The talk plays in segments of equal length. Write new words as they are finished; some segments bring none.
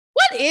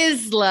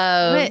is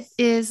love? What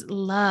is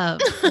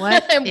love?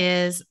 What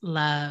is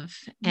love?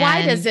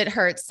 Why does it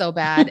hurt so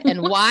bad?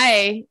 And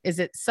why is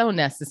it so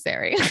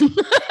necessary?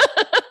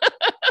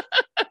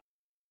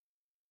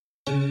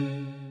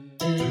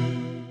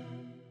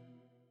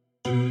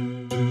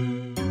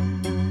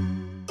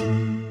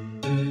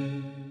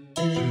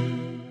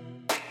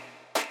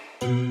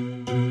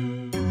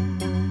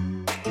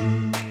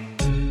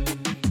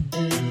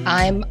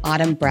 I'm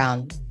Autumn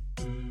Brown,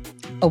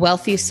 a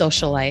wealthy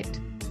socialite,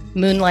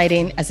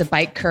 moonlighting as a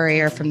bike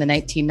courier from the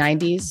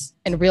 1990s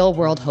and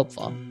real-world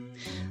hopeful,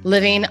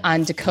 living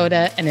on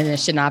Dakota and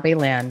Anishinaabe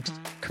land,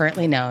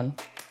 currently known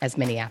as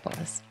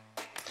Minneapolis.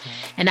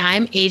 And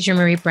I'm Adrienne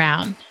Marie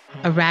Brown,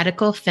 a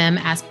radical femme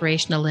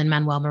aspirational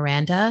Lin-Manuel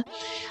Miranda,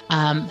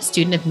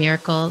 student of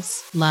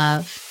miracles,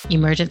 love,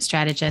 emergent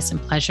strategist,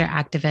 and pleasure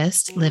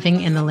activist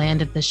living in the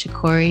land of the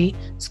Shakori,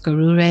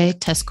 Skarure,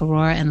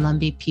 Tuscarora, and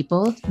Lumbee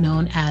people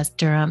known as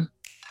Durham.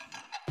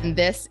 And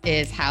this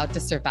is How to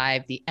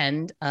Survive the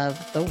End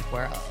of the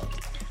World.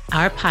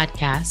 Our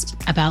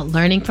podcast about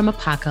learning from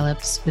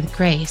apocalypse with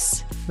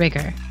grace,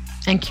 rigor,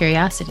 and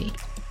curiosity.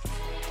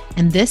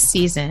 And this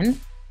season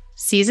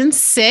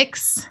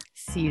 6,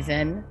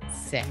 Season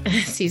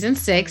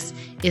 6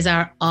 is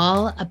our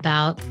all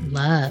about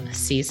love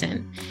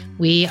season.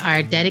 We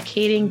are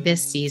dedicating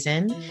this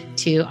season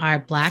to our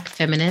Black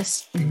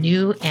feminist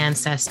new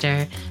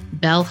ancestor,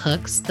 Bell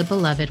Hooks, the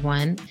beloved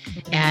one,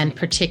 and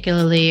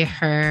particularly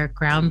her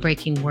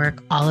groundbreaking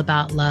work, All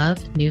About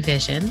Love, New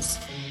Visions.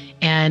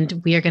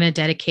 And we are going to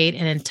dedicate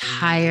an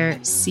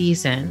entire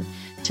season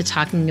to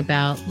talking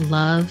about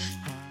love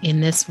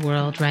in this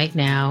world right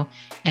now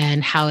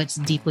and how it's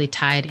deeply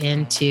tied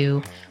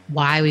into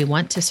why we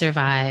want to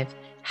survive,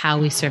 how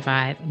we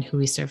survive, and who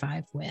we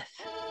survive with.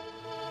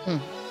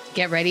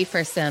 Get ready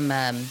for some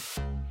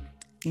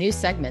new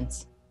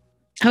segments.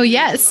 Oh,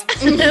 yes.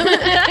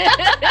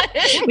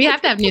 We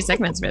have to have new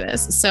segments for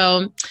this.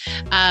 So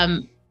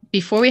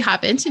before we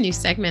hop into new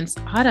segments,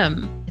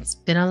 Autumn, it's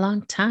been a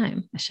long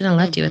time. I shouldn't have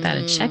left you without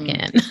a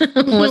check-in.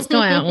 What's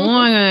going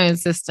on,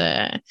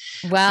 sister?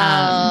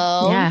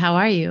 Well, yeah, how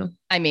are you?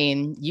 I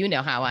mean, you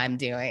know how I'm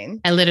doing.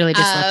 I literally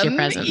just left your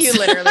presence. You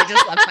literally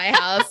just left my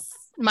house,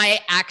 my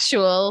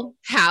actual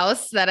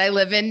house that I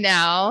live in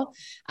now.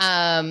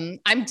 I'm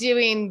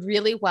doing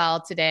really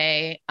well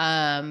today.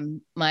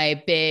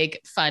 My big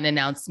fun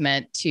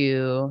announcement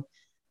to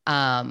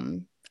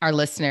our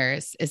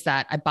listeners is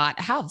that I bought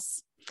a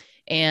house.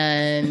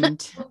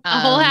 And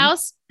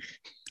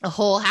a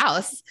whole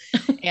house.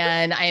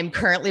 And I am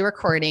currently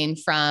recording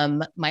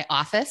from my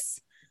office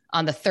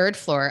on the 3rd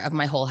floor of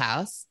my whole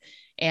house.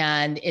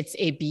 And it's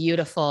a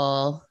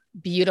beautiful,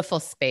 beautiful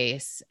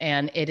space.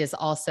 And it is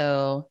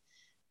also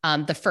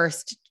the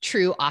first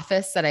true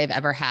office that I've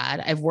ever had.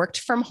 I've worked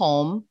from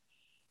home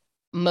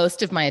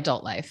most of my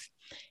adult life,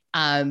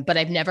 but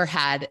I've never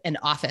had an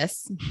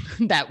office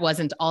that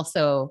wasn't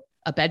also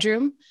a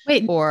bedroom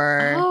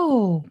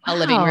or a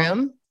living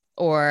room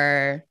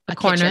or a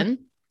corner kitchen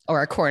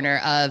or a corner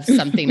of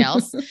something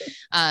else.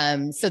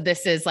 So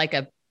this is like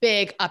a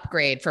big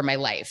upgrade for my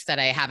life, that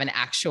I have an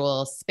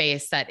actual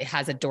space that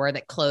has a door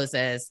that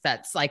closes,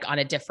 that's like on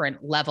a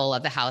different level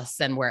of the house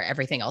than where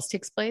everything else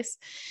takes place.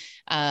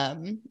 But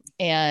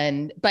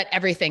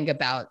everything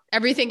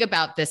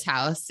about this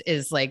house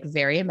is like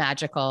very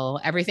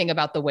magical. Everything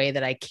about the way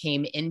that I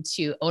came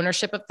into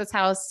ownership of this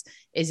house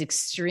is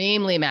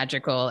extremely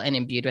magical and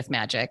imbued with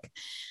magic.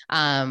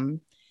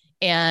 And,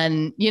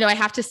 I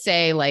have to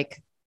say,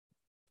 like,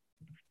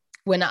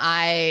 when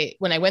I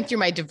went through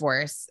my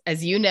divorce,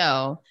 as you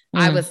know,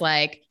 I was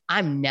like,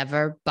 I'm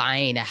never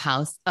buying a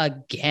house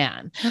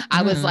again.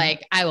 I was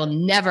like,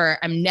 I'm never,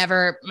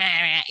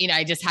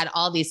 I just had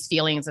all these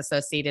feelings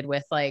associated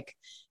with like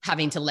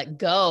having to let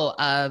go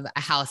of a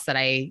house that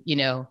I,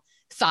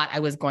 thought I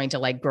was going to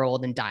like grow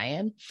old and die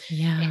in.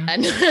 Yeah.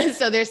 And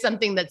so there's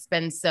something that's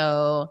been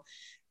so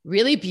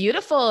really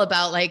beautiful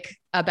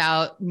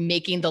about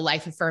making the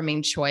life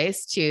affirming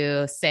choice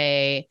to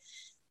say,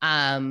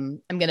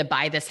 I'm going to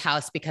buy this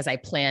house because I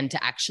plan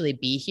to actually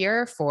be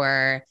here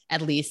for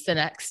at least the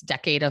next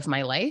decade of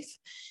my life,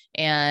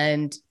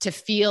 and to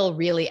feel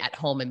really at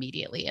home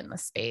immediately in the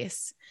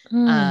space.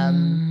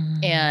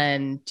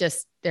 And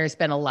just, there's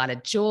been a lot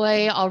of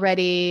joy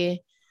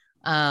already.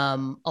 A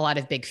lot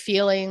of big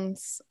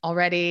feelings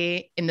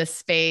already in the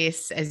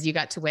space, as you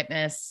got to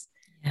witness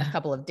a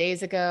couple of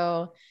days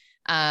ago.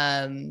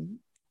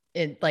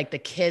 Like the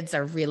kids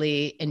are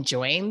really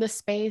enjoying the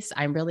space.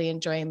 I'm really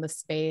enjoying the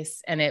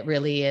space. And it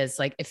really is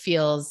like,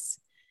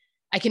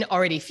 I can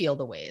already feel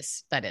the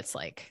ways that it's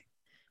like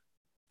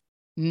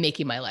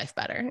making my life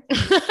better.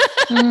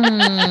 So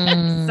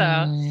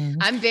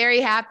I'm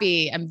very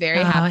happy. I'm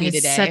very happy today.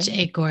 It's such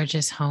a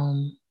gorgeous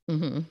home.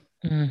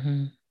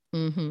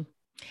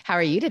 How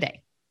are you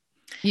today?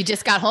 You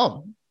just got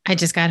home. I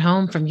just got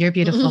home from your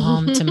beautiful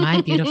home to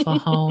my beautiful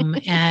home.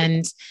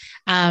 And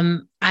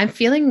I'm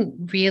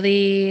feeling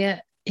really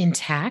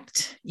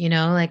intact,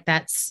 like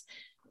that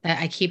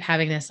I keep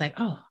having this like,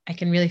 oh, I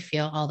can really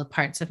feel all the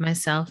parts of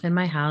myself in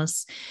my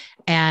house.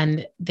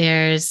 And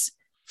there's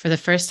for the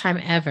first time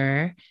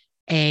ever,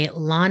 a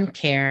lawn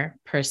care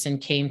person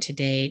came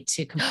today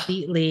to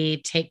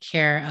completely take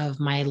care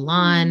of my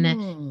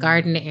lawn,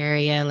 garden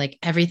area, like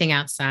everything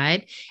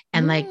outside.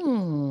 And like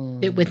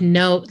it with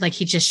no, like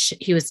he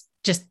was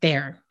just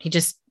there. He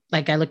just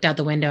like, I looked out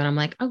the window and I'm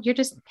like, oh, you're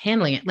just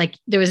handling it. Like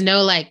there was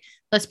no like,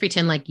 let's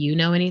pretend like you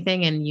know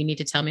anything and you need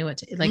to tell me what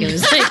to, like, it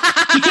was like,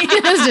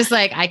 it was just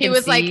like, I can He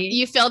was see. like,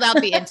 you filled out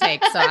the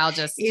intake. So I'll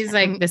just, he's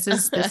like, this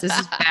is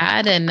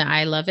bad and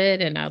I love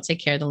it. And I'll take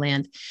care of the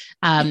land.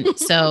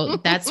 So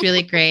that's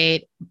really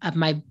great.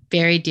 My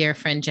very dear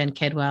friend, Jen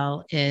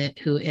Kidwell,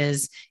 who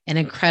is an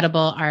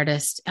incredible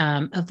artist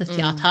of the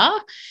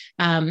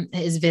theater,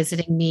 is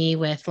visiting me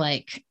with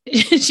like,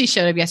 she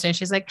showed up yesterday and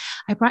she's like,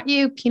 I brought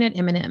you peanut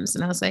M&Ms.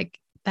 And I was like,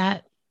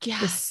 that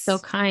is so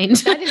kind.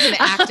 That is an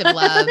act of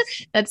love.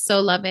 That's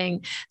so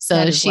loving.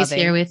 So she's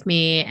here with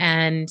me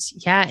and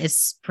yeah, it's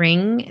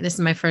spring. This is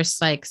my first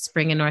like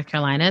spring in North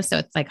Carolina. So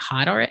it's like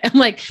hot already. I'm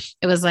like,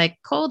 it was like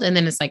cold and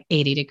then it's like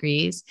 80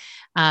 degrees.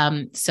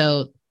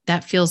 So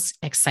that feels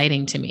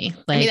exciting to me.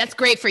 Like, I mean, that's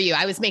great for you.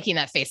 I was making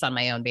that face on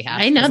my own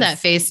behalf. I know that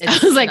face. I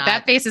was like,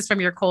 that face is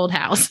from your cold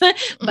house, but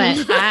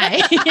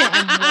I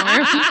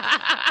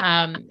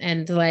am warm.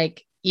 And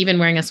like, even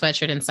wearing a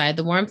sweatshirt inside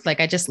the warmth, like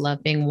I just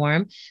love being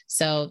warm.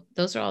 So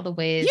those are all the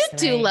ways you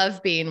do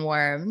love being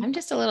warm. I'm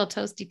just a little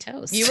toasty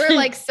toast. You were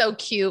like so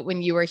cute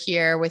when you were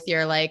here with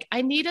your like,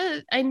 I need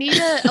a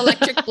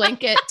electric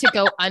blanket to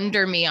go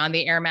under me on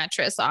the air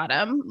mattress,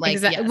 Autumn. Like,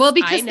 exactly. Well,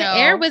 because the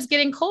air was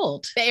getting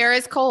cold. The air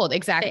is cold.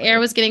 Exactly. The air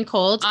was getting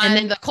cold. And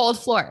then the cold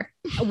floor.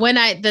 When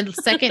the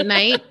second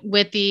night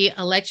with the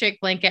electric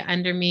blanket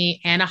under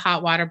me and a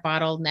hot water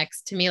bottle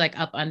next to me, like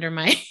up under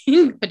my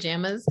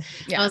pajamas,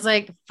 I was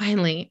like,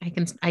 finally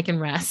I can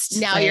rest.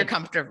 Now like, you're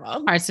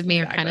comfortable. Parts of me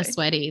are kind of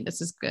sweaty. This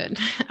is good.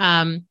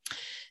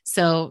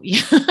 So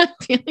yeah, I'm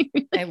feeling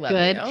really I love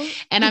good. You.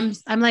 And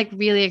I'm like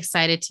really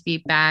excited to be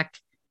back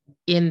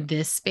in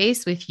this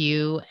space with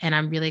you. And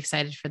I'm really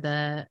excited for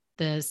the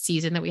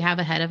season that we have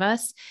ahead of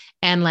us.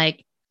 And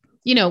like,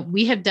 you know,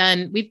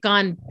 we've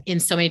gone in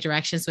so many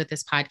directions with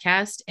this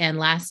podcast, and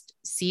last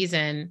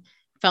season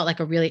felt like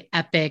a really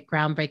epic,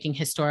 groundbreaking,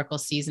 historical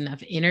season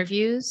of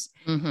interviews,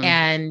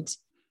 and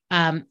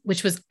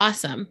which was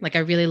awesome. Like I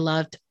really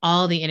loved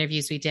all the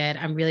interviews we did.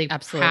 I'm really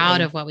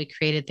proud of what we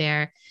created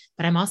there,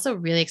 but I'm also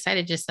really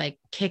excited to just like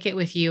kick it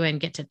with you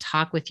and get to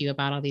talk with you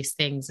about all these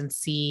things and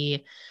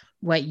see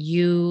what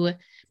you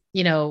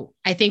know,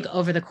 I think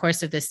over the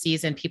course of this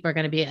season, people are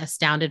going to be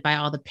astounded by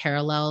all the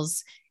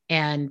parallels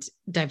and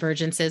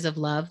divergences of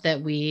love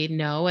that we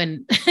know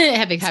and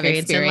have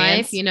experienced in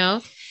life, you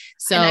know?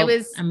 So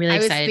I'm really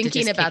excited. I was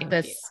thinking about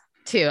this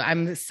too.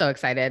 I'm so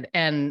excited.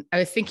 And I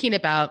was thinking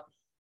about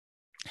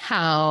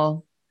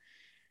how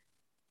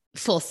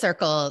full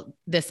circle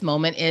this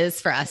moment is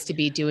for us to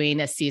be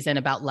doing a season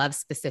about love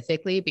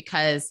specifically,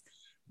 because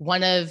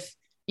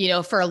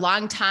for a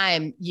long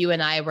time, you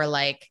and I were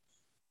like,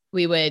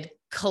 we would,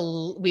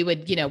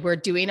 we're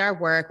doing our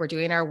work,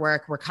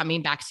 we're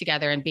coming back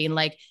together and being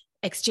like,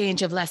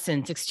 exchange of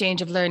lessons,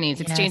 exchange of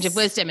learnings, exchange of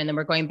wisdom. And then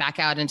we're going back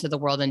out into the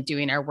world and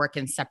doing our work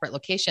in separate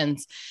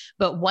locations.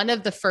 But one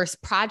of the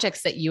first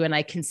projects that you and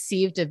I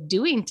conceived of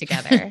doing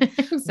together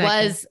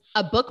was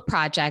a book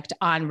project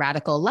on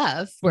radical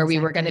love, where we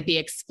were going to be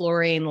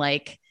exploring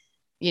like,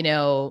 you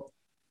know,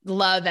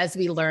 love as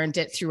we learned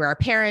it through our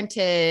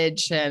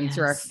parentage and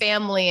through our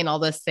family and all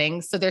those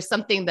things. So there's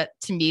something that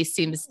to me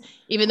seems,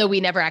 even though we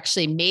never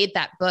actually made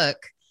that book,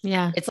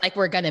 it's like,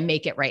 we're going to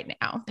make it right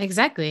now.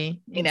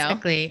 Exactly. You know,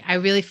 I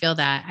really feel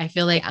that. I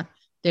feel like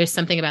there's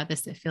something about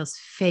this that feels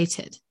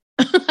fated.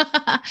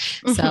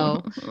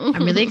 So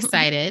I'm really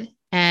excited.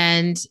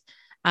 And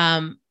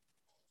I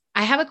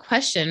have a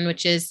question,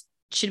 which is,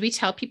 should we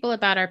tell people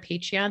about our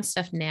Patreon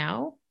stuff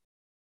now?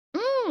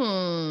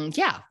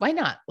 Yeah, why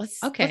not? Let's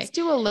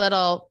do a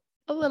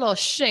little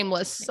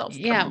shameless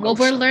self-promotion. Yeah. Well,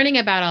 we're learning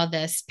about all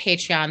this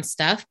Patreon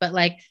stuff, but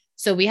like,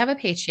 so we have a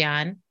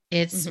Patreon.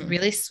 It's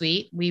really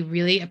sweet. We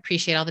really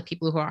appreciate all the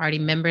people who are already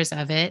members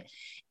of it.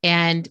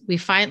 And we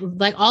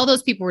find like all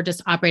those people were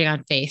just operating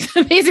on faith.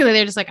 Basically,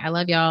 they're just like, I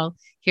love y'all.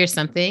 Here's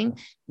something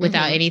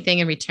without anything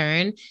in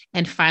return.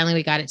 And finally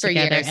we got it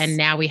together. And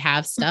now we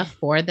have stuff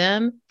for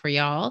them, for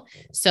y'all.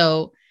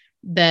 So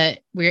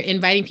we're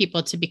inviting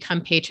people to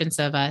become patrons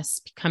of us,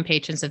 become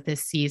patrons of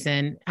this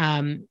season.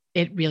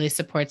 It really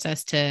supports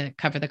us to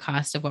cover the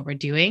cost of what we're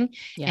doing.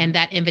 Yeah. And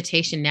that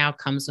invitation now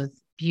comes with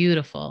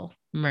beautiful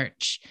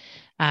merch.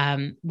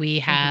 We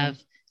have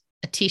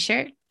a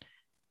t-shirt,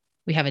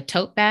 we have a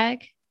tote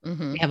bag,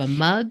 we have a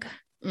mug,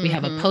 we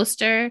have a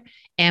poster,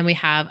 and we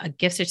have a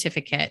gift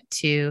certificate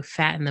to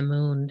Fat in the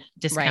Moon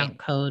discount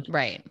code.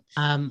 Right.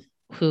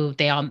 Who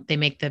they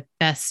make the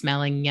best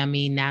smelling,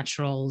 yummy,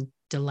 natural,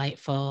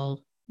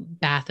 delightful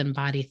bath and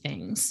body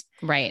things.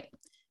 Right.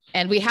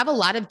 And we have a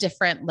lot of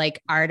different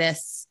like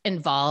artists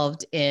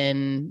involved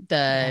in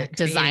the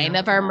design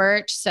of our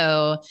merch.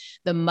 So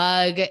the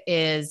mug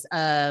is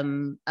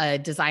a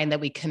design that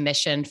we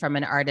commissioned from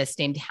an artist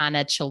named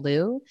Hannah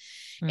Chalou.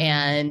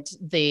 And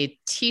the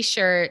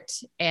t-shirt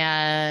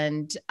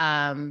and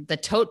the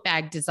tote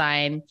bag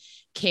design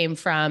came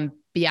from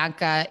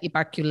Bianca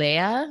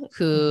Ibarculea,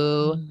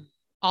 who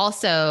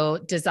also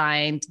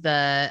designed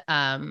the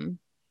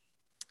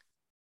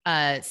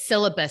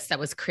syllabus that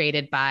was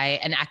created by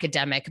an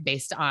academic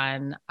based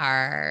on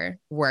our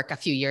work a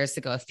few years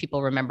ago. If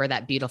people remember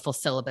that beautiful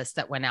syllabus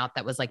that went out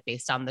that was like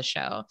based on the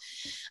show.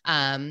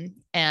 And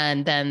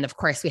then of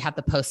course we have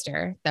the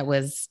poster that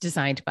was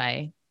designed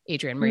by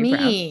Adrienne Maree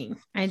Brown.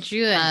 I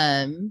drew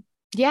it.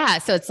 Yeah.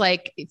 So it's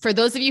like, for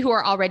those of you who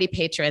are already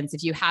patrons,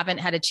 if you haven't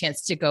had a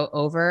chance to go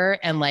over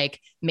and like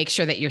make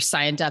sure that you're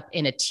signed up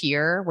in a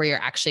tier where you're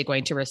actually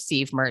going to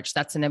receive merch,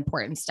 that's an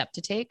important step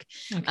to take.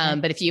 Okay.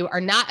 But if you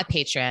are not a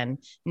patron,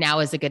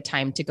 now is a good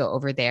time to go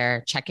over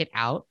there, check it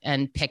out,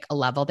 and pick a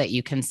level that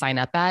you can sign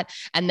up at.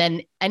 And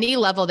then any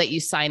level that you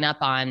sign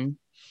up on,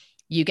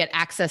 you get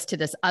access to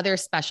this other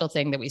special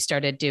thing that we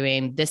started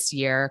doing this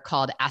year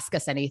called Ask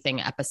Us Anything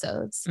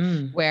episodes,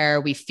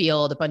 where we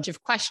field a bunch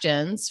of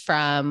questions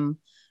from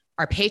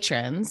our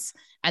patrons.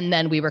 And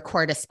then we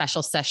record a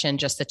special session,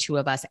 just the two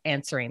of us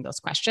answering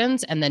those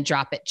questions, and then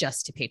drop it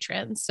just to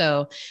patrons.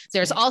 So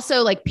there's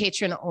also like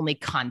patron only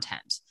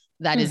content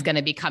that is going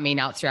to be coming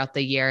out throughout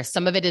the year.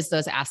 Some of it is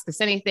those Ask Us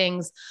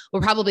Anythings.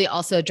 We'll probably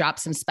also drop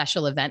some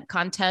special event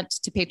content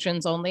to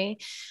patrons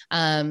only.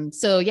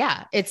 So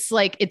yeah, it's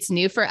like, it's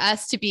new for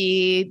us to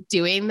be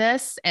doing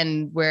this.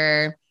 And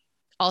we're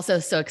also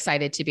so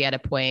excited to be at a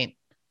point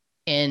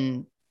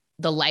in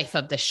the life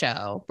of the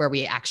show where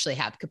we actually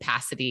have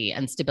capacity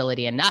and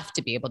stability enough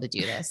to be able to do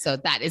this. So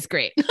that is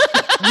great.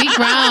 We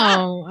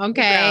grown.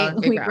 Okay.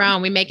 We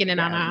grown. We making it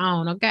on our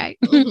own. Okay.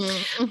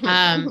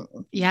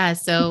 Yeah.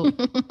 So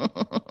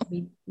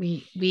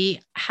we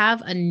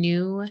have a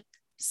new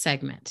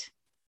segment.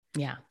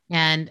 Yeah.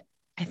 And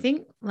I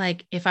think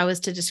like, if I was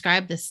to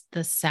describe this,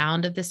 the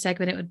sound of this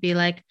segment, it would be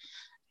like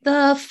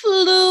the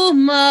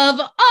flume of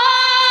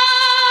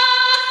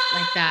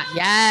like that.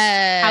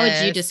 Yes. How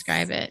would you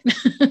describe it?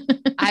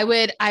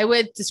 I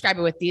would describe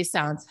it with these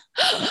sounds.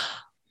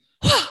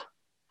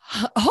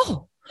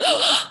 Oh.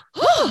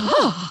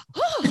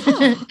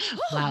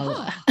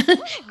 Wow.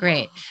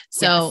 Great.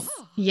 So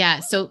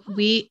yes. So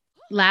we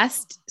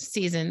last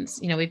seasons,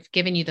 we've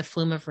given you the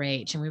flume of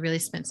rage, and we really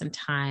spent some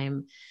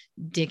time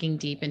digging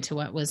deep into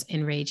what was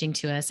enraging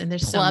to us. And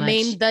there's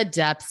plumbing the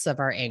depths of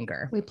our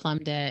anger. We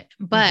plumbed it.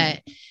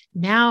 But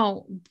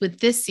now with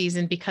this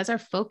season, because our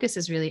focus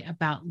is really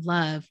about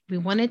love, we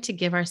wanted to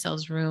give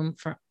ourselves room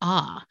for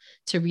awe,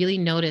 to really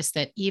notice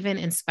that even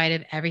in spite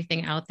of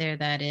everything out there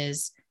that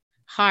is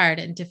hard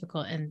and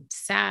difficult and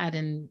sad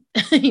and,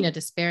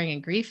 despairing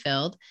and grief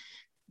filled,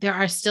 there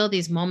are still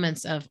these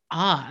moments of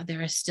awe.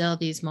 There are still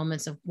these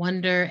moments of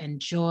wonder and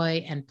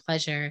joy and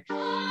pleasure.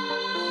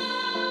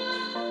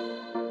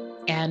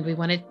 And we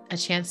wanted a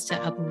chance to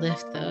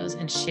uplift those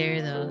and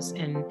share those,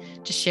 and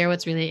just share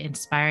what's really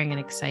inspiring and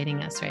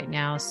exciting us right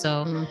now.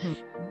 So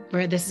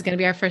this is going to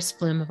be our first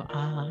flume of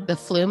awe. The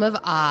flume of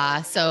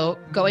awe. So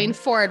going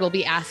forward, we'll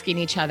be asking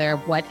each other,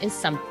 what is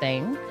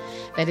something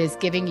that is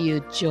giving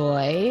you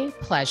joy,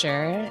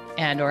 pleasure,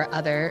 and or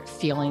other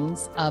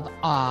feelings of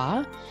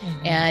awe?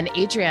 And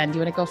Adrienne, do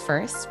you want to go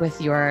first with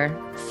your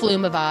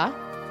flume of awe?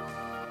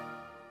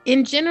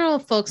 In general,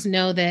 folks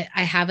know that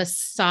I have a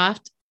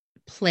soft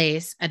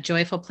place, a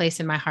joyful place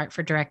in my heart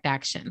for direct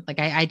action. Like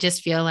I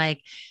just feel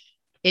like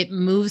it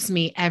moves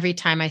me every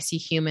time I see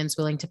humans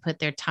willing to put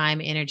their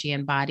time, energy,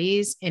 and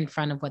bodies in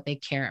front of what they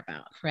care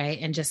about. Right.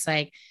 And just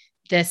like,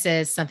 this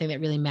is something that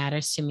really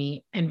matters to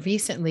me. And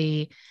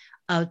recently,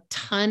 a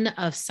ton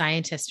of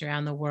scientists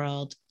around the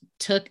world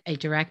took a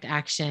direct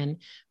action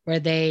where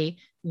they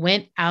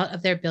went out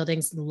of their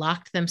buildings,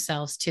 locked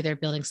themselves to their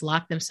buildings,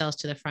 locked themselves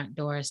to the front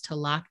doors to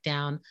lock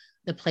down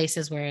the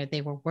places where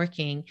they were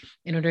working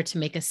in order to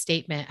make a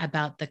statement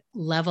about the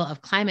level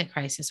of climate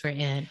crisis we're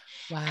in.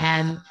 Wow.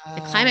 And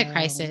the climate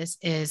crisis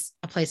is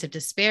a place of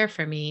despair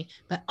for me,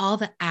 but all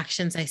the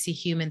actions I see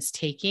humans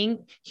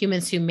taking,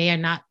 humans who may or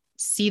not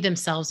see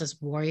themselves as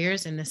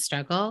warriors in this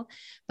struggle,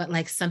 but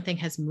like something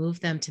has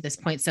moved them to this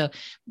point. So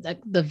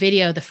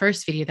the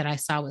first video that I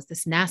saw was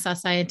this NASA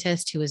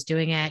scientist who was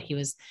doing it. He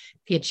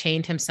had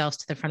chained himself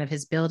to the front of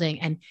his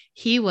building, and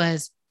he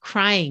was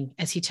crying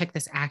as he took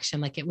this action.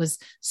 Like it was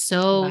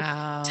so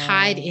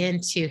tied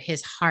into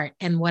his heart.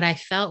 And what I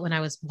felt when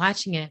I was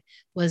watching it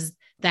was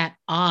that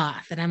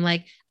awe, that I'm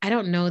like, I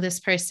don't know this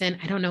person.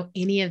 I don't know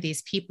any of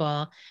these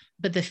people,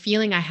 but the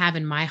feeling I have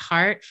in my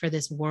heart for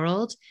this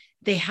world,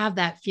 they have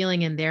that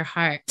feeling in their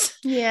hearts.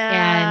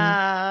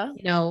 Yeah.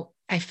 And,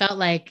 I felt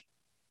like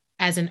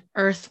as an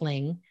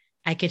earthling,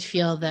 I could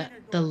feel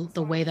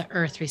the way the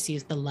earth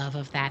receives the love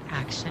of that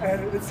action.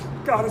 And it's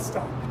gotta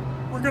stop.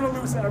 We're gonna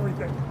lose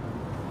everything.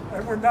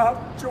 And we're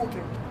not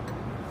joking.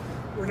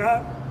 We're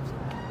not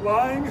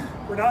lying.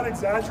 We're not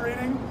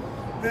exaggerating.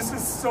 This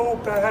is so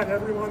bad,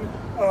 everyone,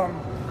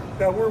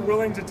 that we're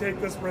willing to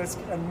take this risk,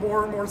 and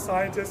more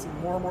scientists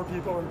and more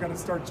people are going to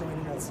start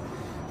joining us.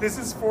 This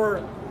is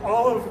for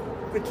all of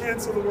the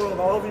kids of the world,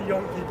 all of the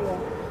young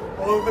people,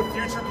 all of the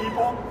future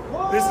people.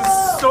 This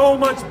is so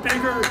much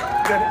bigger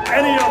than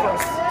any of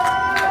us.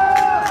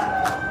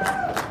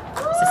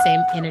 It's the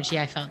same energy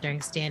I felt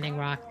during Standing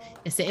Rock.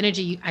 It's the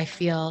energy I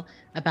feel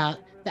about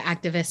the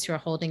activists who are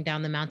holding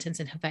down the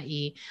mountains in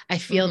Hawaii. I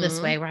feel this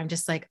way where I'm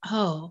just like,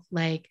 oh,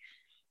 like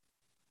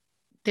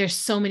there's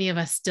so many of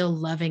us still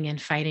loving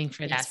and fighting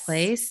for this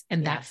place.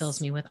 And that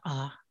fills me with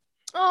awe.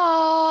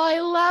 Oh, I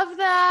love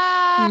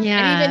that. Yeah.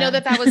 I didn't even know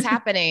that was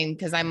happening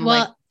because I'm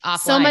like offline.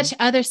 So much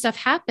other stuff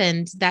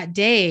happened that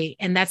day.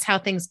 And that's how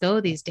things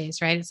go these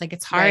days, right? It's like,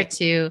 it's hard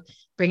to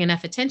bring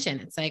enough attention.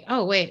 It's like,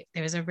 oh, wait,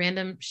 there was a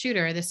random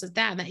shooter. This is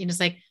that. And you know, it's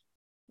like,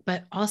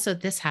 but also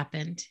this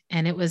happened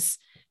and it was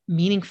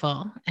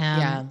meaningful.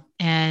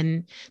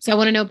 And so I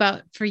want to know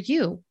about for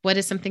you, what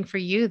is something for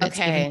you that's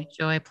giving you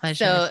joy,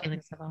 pleasure, and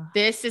feelings of awe?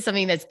 This is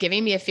something that's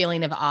giving me a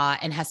feeling of awe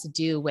and has to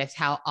do with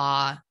how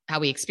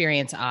we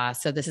experience awe.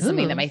 So this is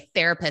something that my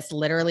therapist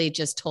literally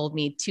just told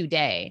me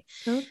today,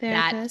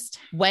 that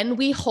when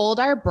we hold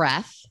our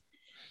breath,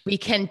 we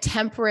can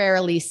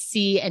temporarily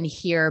see and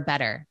hear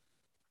better.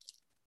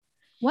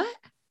 What?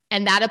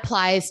 And that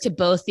applies to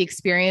both the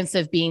experience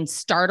of being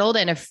startled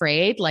and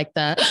afraid, like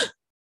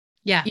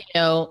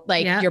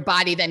your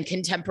body then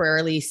can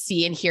temporarily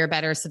see and hear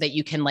better so that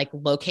you can like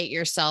locate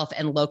yourself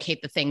and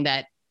locate the thing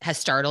that has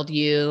startled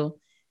you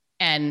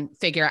and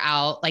figure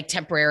out, like,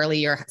 temporarily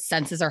your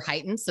senses are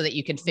heightened so that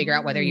you can figure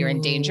out whether you're in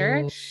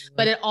danger.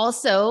 But it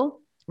also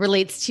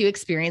relates to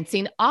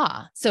experiencing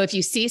awe. So if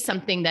you see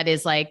something that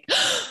is like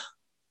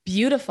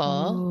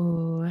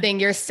beautiful, then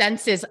your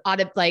senses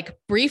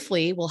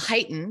briefly will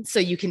heighten so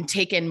you can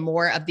take in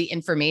more of the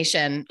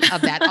information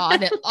of that awe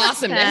and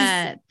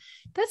awesomeness.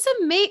 That's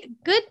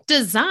good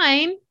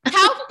design.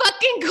 How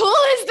fucking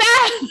cool is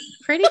that?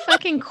 Pretty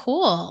fucking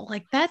cool.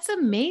 Like, that's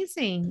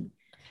amazing.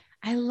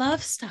 I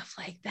love stuff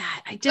like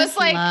that. I just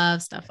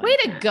love stuff like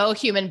that. Way to go,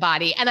 human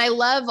body. And I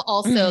love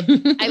also,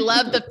 I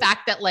love the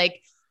fact that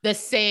like the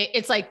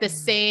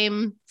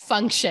same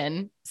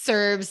function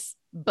serves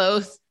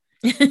both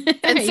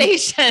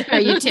sensations.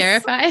 Are you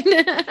terrified?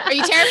 Are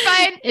you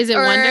terrified? Is it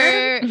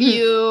wonder?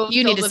 You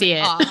need to see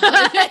it.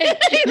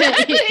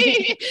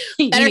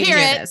 Better hear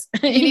it.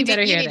 You need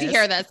to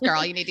hear this,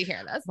 girl. You need to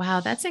hear this. Wow,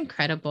 that's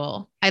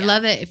incredible. I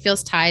love it. It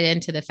feels tied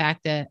into the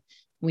fact that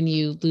when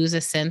you lose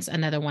a sense,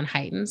 another one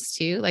heightens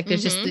too. Like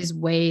there's just these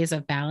ways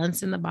of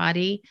balance in the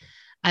body.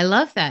 I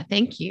love that.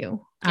 Thank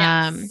you.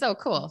 Yeah, so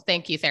cool.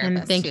 Thank you, therapist.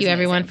 And thank you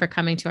everyone for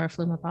coming to our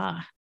Flume of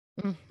Awe.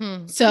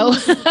 So,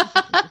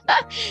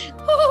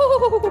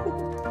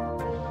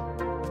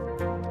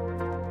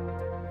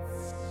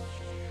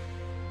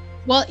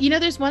 well, you know,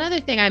 there's one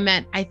other thing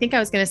I think I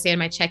was going to say in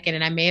my check-in,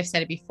 and I may have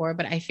said it before,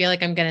 but I feel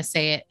like I'm going to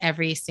say it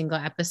every single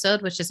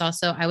episode, which is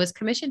also, I was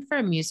commissioned for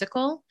a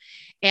musical,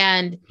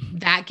 and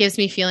that gives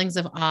me feelings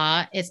of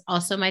awe. It's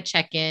also my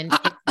check-in.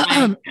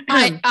 I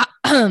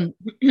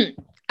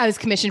was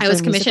commissioned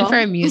for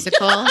a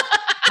musical.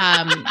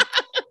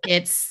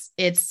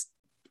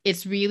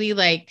 It's really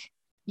like,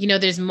 you know,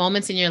 there's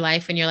moments in your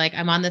life when you're like,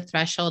 I'm on the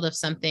threshold of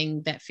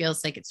something that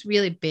feels like it's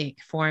really big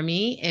for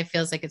me. It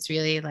feels like it's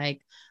really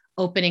like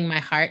opening my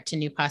heart to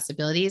new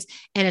possibilities.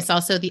 And it's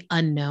also the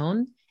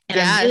unknown. And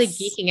I'm really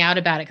geeking out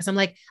about it because I'm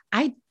like,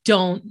 I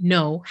don't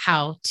know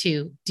how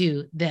to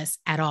do this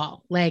at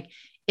all. Like,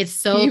 it's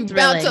so thrilling.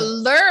 About to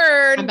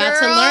learn. I'm about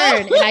to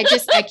learn.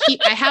 And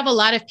I have a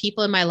lot of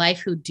people in my life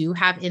who do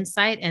have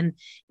insight. And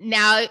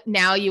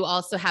now you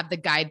also have the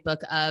guidebook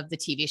of the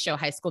TV show,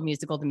 High School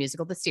Musical,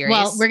 the series.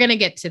 Well, we're going to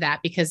get to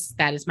that because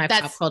that is my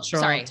top culture.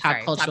 Right?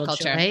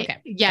 Okay.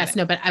 Yes.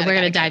 No, but we're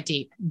going to dive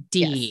deep.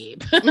 Yes.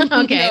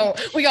 Okay. No,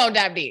 we going to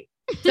dive deep.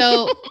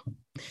 So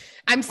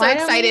I'm so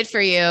excited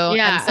for you.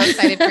 Yeah. I'm so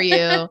excited for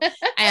you.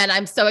 And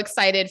I'm so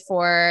excited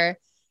for,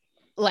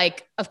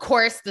 like, of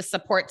course, the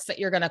supports that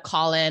you're going to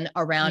call in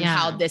around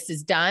how this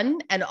is done.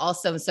 And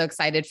also I'm so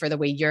excited for the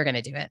way you're going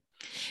to do it.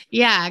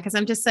 Yeah. Cause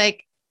I'm just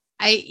like,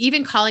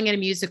 even calling it a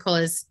musical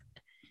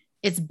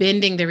it's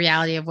bending the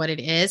reality of what it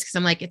is. Cause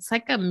I'm like, it's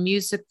like a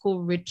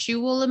musical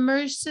ritual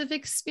immersive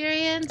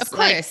experience. Of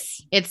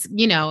course. Like, it's,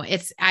 you know,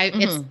 it's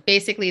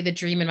basically the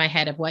dream in my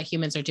head of what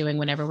humans are doing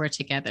whenever we're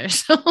together.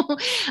 So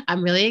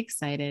I'm really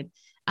excited.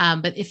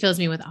 But it fills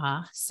me with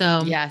awe.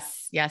 So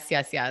yes.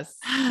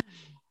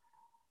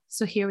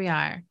 So here we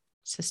are,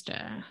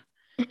 sister.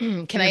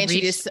 Can I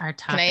introduce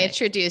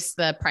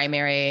the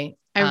primary?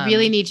 I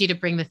really need you to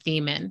bring the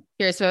theme in.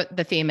 Here's what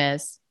the theme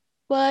is.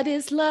 What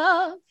is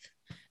love?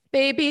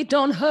 Baby,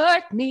 don't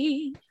hurt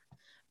me.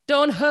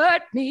 Don't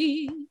hurt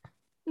me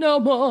no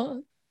more.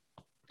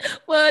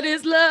 What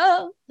is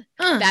love?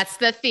 That's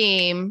the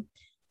theme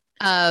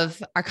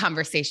of our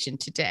conversation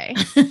today.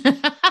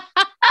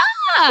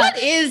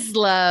 What is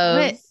love?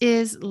 What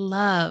is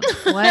love?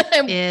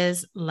 What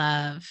is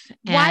love?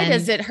 And why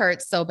does it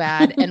hurt so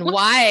bad? And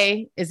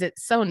why is it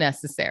so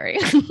necessary?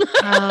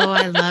 Oh,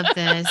 I love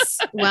this.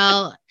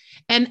 Well,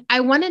 and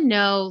I want to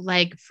know,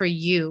 like, for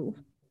you,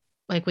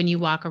 like when you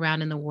walk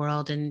around in the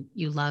world and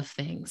you love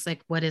things,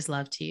 like, what is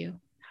love to you?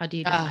 How do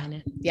you define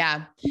it?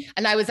 Yeah.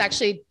 And I was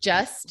actually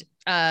just,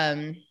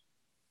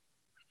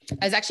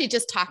 I was actually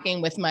just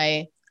talking with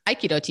my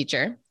Aikido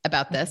teacher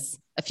about this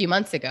a few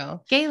months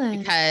ago.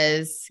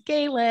 Because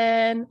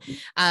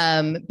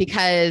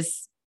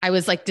I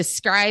was like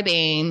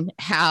describing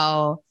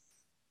how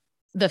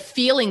the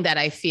feeling that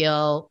I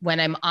feel when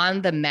I'm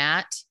on the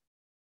mat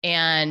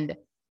and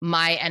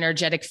my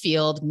energetic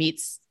field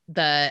meets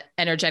the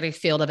energetic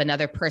field of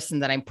another person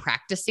that I'm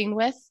practicing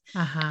with,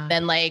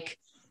 then like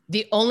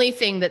the only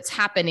thing that's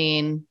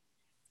happening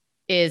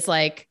is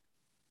like,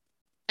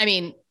 I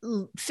mean,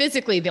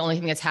 physically, the only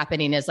thing that's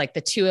happening is like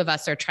the two of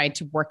us are trying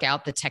to work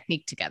out the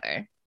technique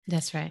together.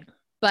 That's right.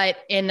 But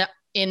in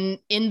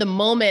the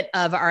moment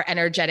of our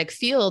energetic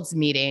fields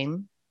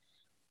meeting,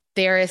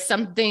 there is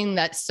something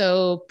that's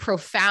so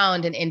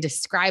profound and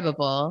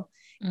indescribable.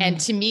 And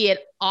to me, it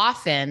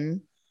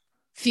often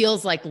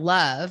feels like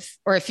love,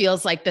 or it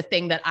feels like the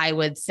thing that I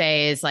would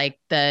say is like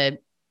that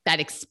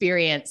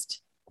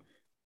experienced,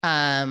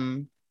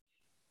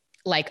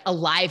 like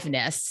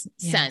aliveness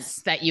sense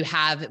that you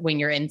have when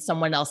you're in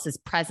someone else's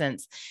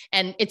presence.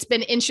 And it's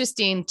been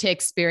interesting to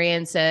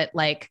experience it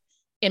like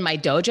in my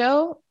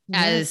dojo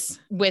as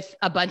with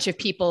a bunch of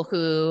people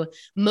who,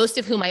 most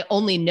of whom I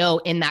only know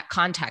in that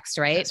context.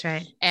 Right. That's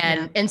right.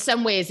 And in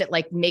some ways it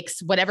like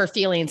makes whatever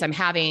feelings I'm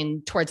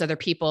having towards other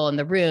people in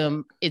the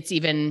room, it's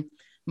even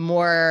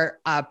more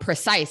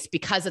precise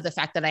because of the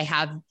fact that I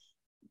have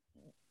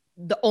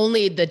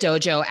only the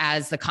dojo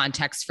as the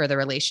context for the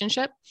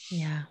relationship.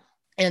 Yeah.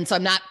 And so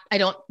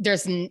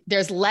there's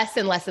less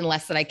and less and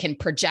less that I can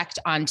project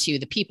onto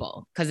the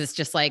people, because it's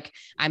just like,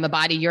 I'm a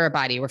body, you're a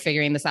body, we're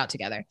figuring this out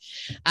together.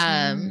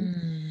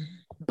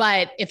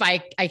 But if I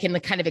can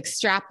kind of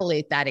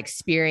extrapolate that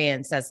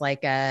experience as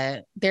like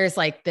there's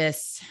like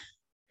this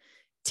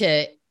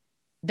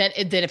then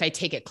if I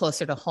take it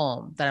closer to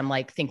home, that I'm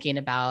like thinking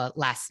about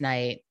last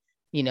night,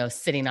 you know,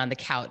 sitting on the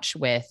couch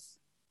with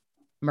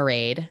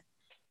Mairead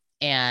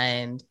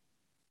and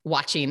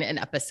watching an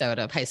episode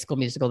of High School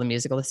Musical,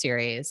 the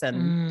series.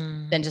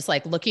 And then just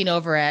like looking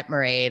over at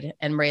Mairead,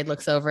 and Mairead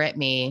looks over at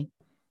me,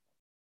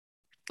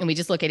 and we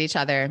just look at each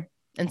other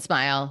and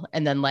smile.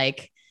 And then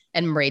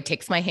and Mairead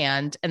takes my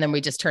hand, and then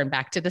we just turn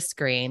back to the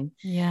screen.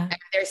 Yeah. And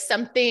there's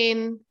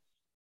something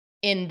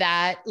in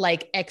that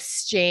like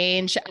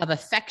exchange of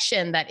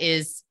affection that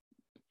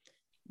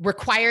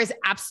requires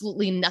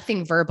absolutely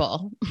nothing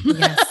verbal.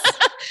 Yes.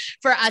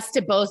 For us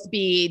to both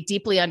be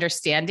deeply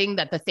understanding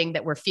that the thing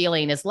that we're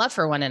feeling is love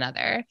for one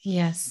another.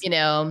 Yes. You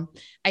know,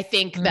 I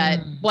think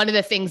that one of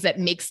the things that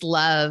makes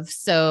love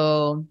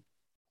so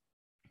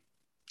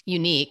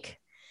unique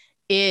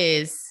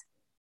is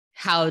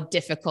how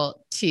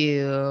difficult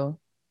to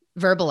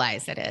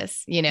verbalize it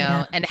is, you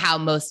know, and how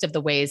most of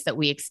the ways that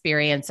we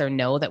experience or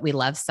know that we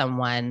love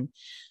someone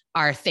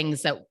are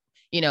things that,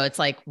 you know, it's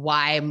like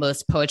why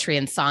most poetry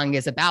and song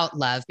is about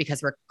love,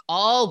 because we're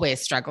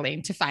always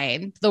struggling to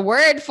find the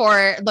word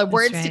for the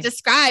words to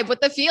describe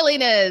what the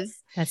feeling is.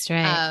 That's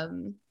right.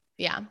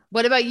 Yeah.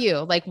 What about you?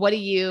 Like,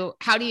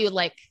 how do you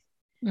like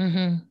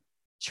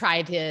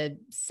try to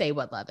say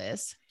what love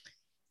is?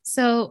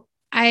 So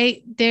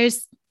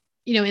there's,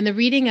 you know, in the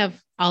reading of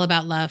All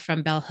About Love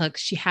from Bell Hooks,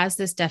 she has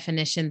this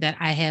definition that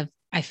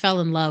I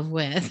fell in love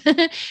with,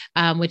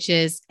 which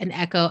is an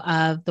echo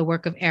of the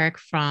work of Erich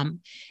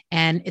Fromm.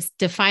 And it's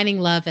defining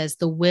love as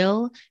the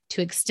will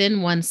to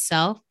extend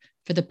oneself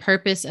for the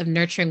purpose of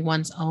nurturing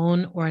one's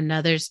own or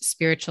another's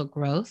spiritual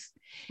growth.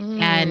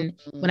 And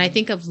when I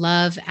think of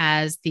love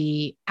as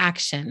the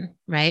action,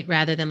 right,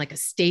 rather than like a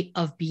state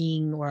of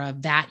being or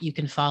of that you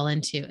can fall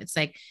into, it's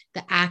like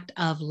the act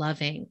of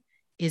loving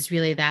is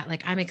really that,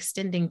 like, I'm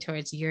extending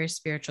towards your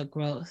spiritual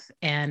growth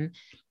and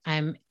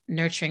I'm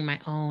nurturing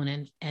my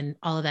own, and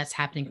all of that's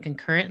happening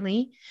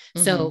concurrently.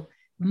 So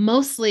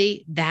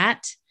mostly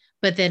that,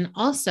 but then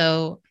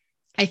also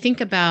I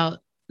think about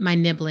my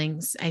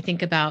nibblings. I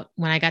think about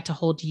when I got to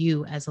hold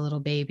you as a little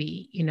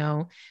baby, you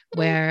know,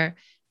 where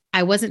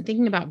I wasn't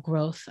thinking about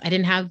growth. I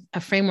didn't have a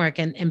framework,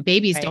 and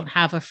babies don't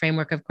have a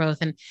framework of growth.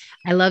 And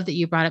I love that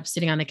you brought up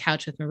sitting on the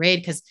couch with Mairead,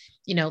 because,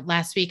 you know,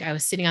 last week I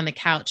was sitting on the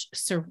couch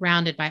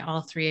surrounded by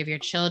all three of your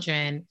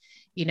children,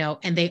 you know,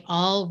 and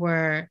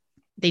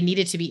they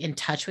needed to be in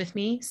touch with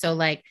me. So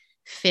like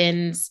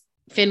Finn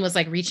was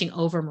like reaching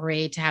over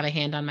Mairead to have a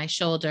hand on my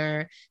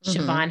shoulder.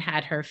 Siobhan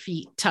had her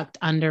feet tucked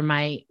under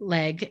my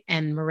leg,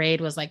 and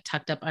Mairead was like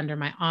tucked up under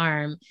my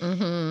arm.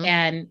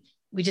 And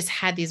we just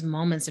had these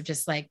moments of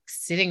just like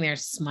sitting there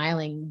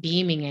smiling,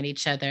 beaming at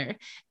each other.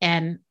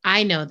 And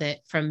I know that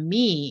from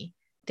me,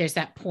 there's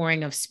that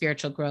pouring of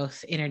spiritual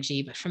growth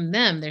energy, but from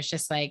them, there's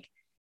just like,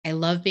 I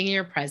love being in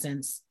your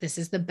presence. This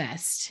is the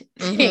best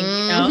thing, you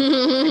know?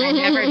 And I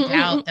never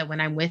doubt that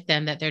when I'm with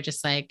them, that they're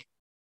just like,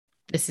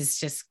 this is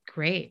just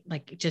great.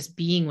 Like just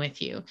being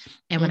with you.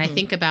 And when I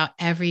think about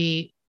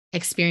every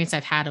experience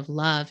I've had of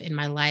love in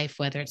my life,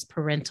 whether it's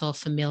parental,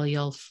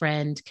 familial,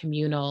 friend,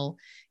 communal,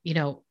 you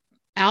know,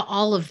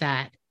 all of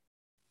that,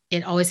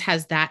 it always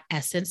has that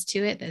essence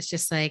to it. That's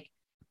just like,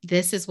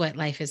 this is what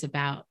life is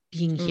about,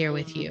 being here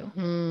with you.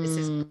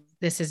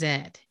 This is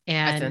it.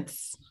 And,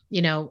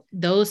 you know,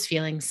 those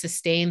feelings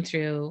sustain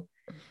through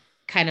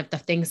kind of the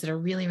things that are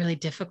really, really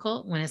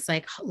difficult, when it's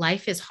like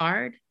life is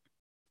hard,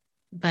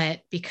 but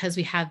because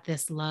we have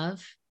this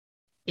love,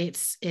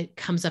 it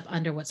comes up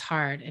under what's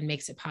hard and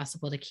makes it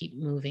possible to keep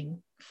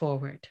moving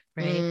forward.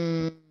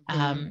 Right.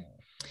 Mm-hmm.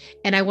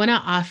 And I want to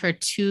offer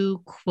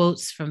 2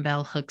 quotes from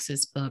Bell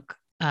Hooks's book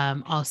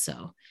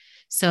also.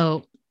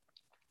 So,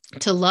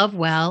 to love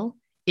well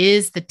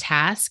is the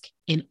task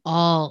in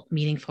all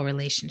meaningful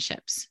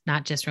relationships,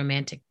 not just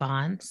romantic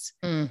bonds.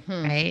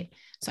 Mm-hmm. Right.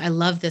 So I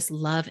love this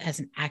love as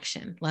an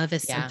action. Love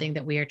is something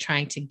that we are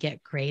trying to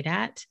get great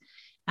at.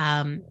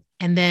 And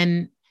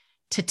then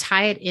to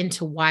tie it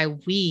into why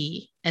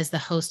we, as the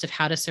host of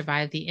How to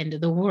Survive the End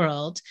of the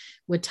World,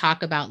 would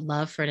talk about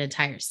love for an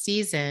entire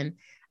season,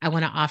 I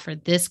want to offer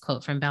this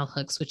quote from Bell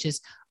Hooks, which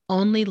is,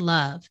 "Only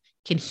love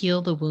can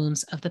heal the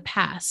wounds of the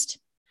past.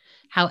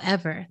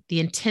 However, the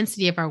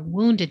intensity of our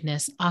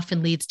woundedness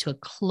often leads to a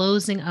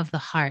closing of the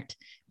heart,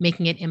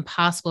 making it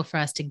impossible for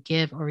us to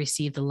give or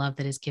receive the love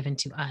that is given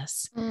to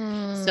us."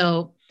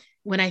 So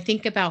when I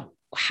think about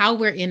how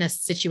we're in a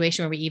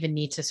situation where we even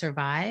need to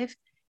survive,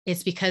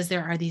 it's because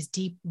there are these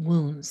deep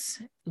wounds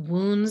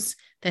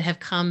that have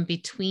come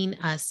between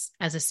us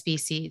as a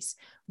species,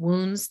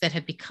 wounds that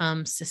have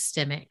become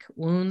systemic,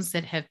 wounds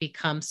that have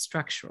become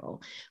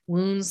structural,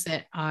 wounds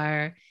that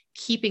are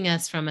keeping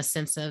us from a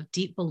sense of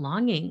deep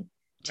belonging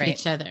to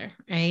each other,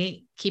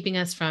 right? Keeping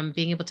us from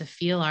being able to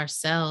feel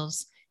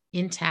ourselves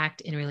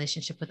intact in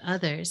relationship with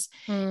others.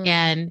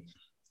 And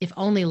if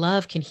only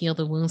love can heal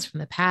the wounds from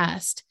the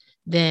past,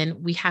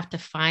 then we have to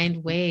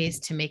find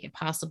ways to make it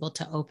possible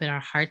to open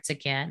our hearts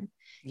again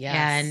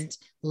and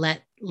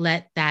let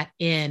that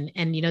in.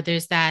 And,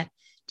 there's that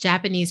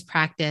Japanese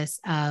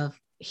practice of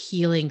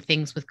healing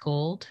things with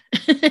gold.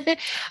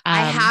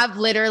 I have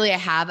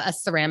a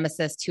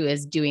ceramicist who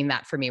is doing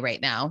that for me right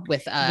now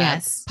with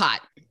a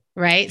pot.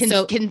 Right.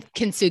 So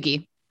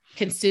kintsugi.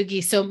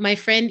 So my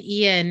friend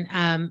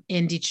Ian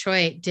in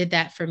Detroit did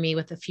that for me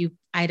with a few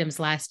items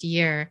last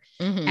year.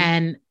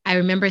 And I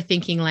remember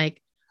thinking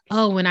like,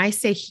 oh, when I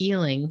say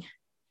healing,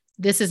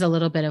 this is a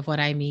little bit of what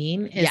I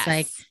mean. It's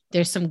like,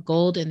 there's some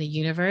gold in the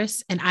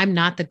universe and I'm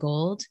not the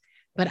gold,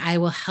 but I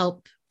will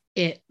help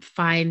it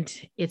find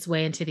its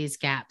way into these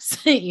gaps,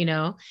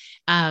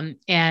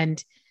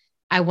 and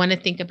I want to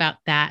think about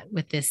that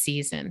with this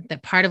season,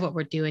 that part of what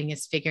we're doing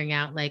is figuring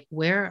out like,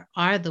 where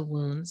are the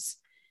wounds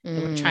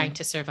that we're trying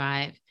to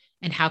survive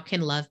and how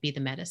can love be the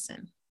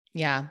medicine?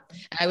 Yeah.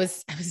 I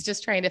was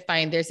just trying to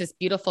find, there's this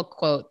beautiful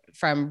quote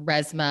from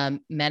Resmaa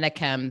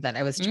Menakem that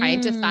I was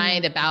trying to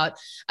find about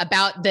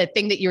the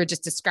thing that you were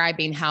just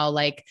describing, how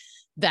like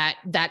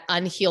that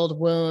unhealed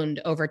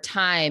wound over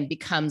time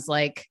becomes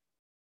like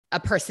a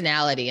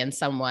personality in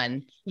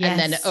someone. And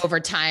then over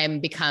time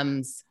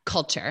becomes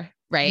culture.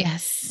 Right.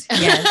 Yes,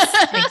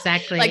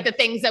 exactly. Like the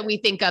things that we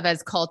think of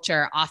as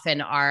culture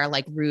often are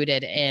like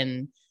rooted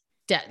in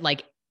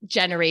like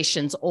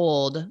generations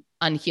old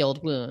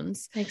unhealed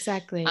wounds.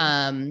 Exactly.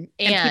 And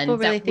people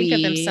really think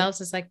of themselves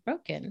as like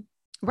broken.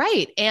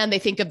 Right. And they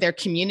think of their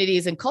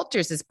communities and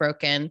cultures as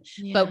broken,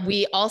 but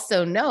we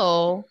also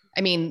know,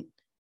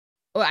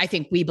 I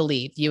think we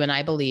believe, you and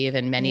I believe,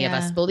 and many of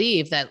us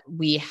believe that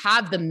we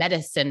have the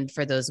medicine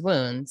for those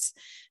wounds,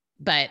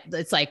 but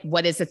it's like,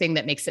 what is the thing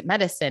that makes it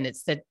medicine?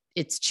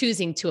 It's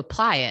choosing to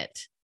apply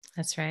it.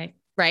 That's right.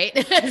 Right.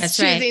 It's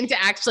choosing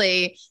to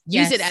actually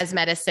use it as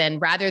medicine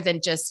rather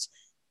than just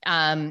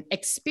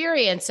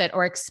experience it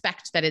or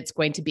expect that it's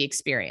going to be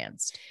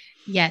experienced.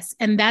 Yes.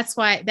 And that's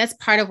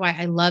part of why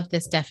I love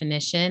this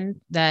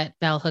definition that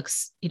Bell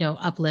Hooks,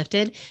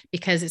 uplifted,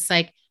 because it's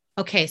like,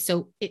 okay,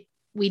 so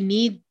we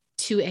need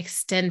to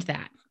extend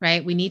that,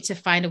 right? We need to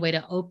find a way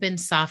to open,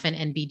 soften,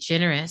 and be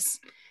generous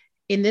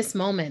in this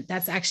moment.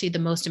 That's actually the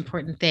most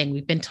important thing.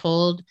 We've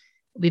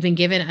been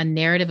given a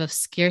narrative of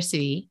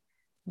scarcity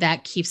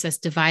that keeps us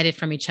divided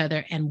from each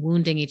other and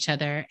wounding each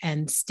other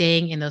and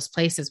staying in those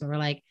places where we're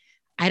like,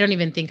 I don't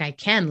even think I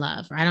can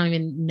love, or I don't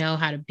even know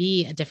how to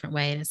be a different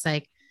way. And it's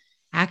like,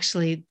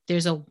 actually,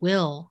 there's a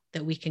will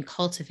that we can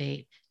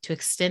cultivate to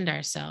extend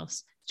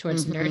ourselves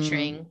towards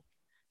nurturing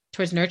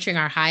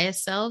our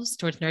highest selves,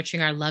 towards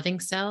nurturing our loving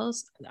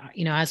selves,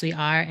 as we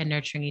are, and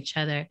nurturing each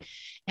other.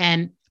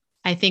 And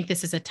I think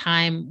this is a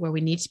time where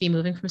we need to be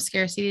moving from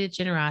scarcity to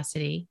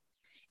generosity,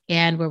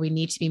 and where we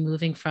need to be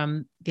moving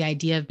from the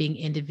idea of being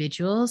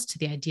individuals to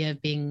the idea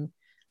of being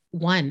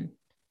one,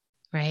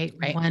 right?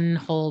 One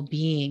whole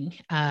being.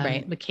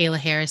 Michaela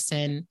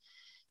Harrison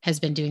has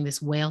been doing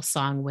this whale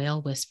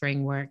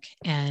whispering work.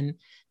 And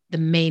the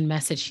main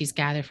message she's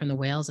gathered from the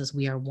whales is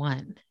we are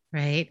one,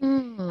 right?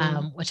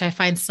 Which I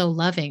find so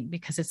loving,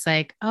 because it's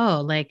like,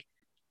 oh, like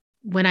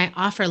when I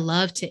offer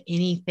love to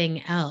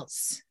anything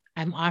else,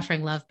 I'm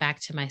offering love back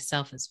to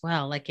myself as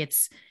well. Like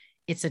it's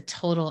a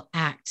total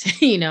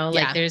act,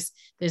 like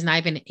there's not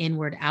even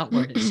inward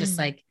outward. It's just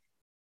like,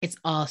 it's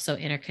all so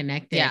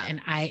interconnected. Yeah.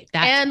 And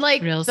that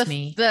like thrills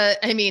me.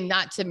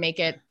 Not to make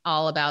it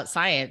all about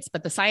science,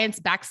 but the science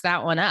backs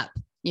that one up.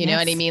 You know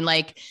what I mean?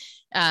 Like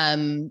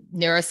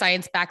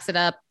Neuroscience backs it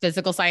up.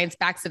 Physical science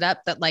backs it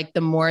up, that like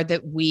the more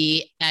that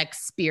we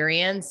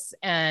experience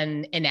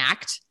and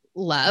enact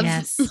love,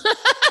 Yes.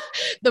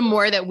 the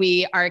more that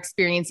we are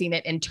experiencing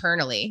it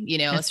internally, you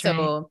know? That's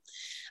so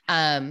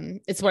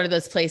it's one of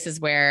those places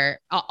where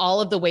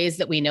all of the ways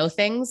that we know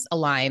things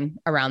align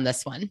around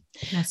this one.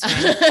 That's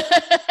right.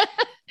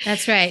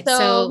 That's right.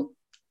 So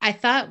I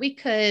thought we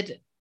could,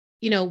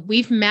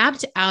 we've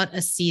mapped out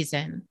a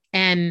season,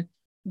 and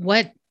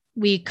what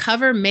we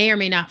cover may or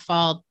may not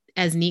fall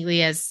as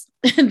neatly as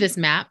this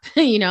map,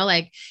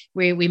 like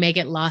we may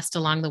get lost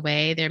along the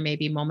way. There may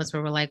be moments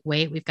where we're like,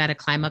 wait, we've got to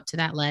climb up to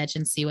that ledge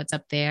and see what's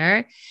up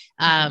there.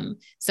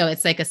 So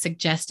it's like a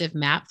suggestive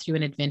map through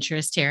an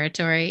adventurous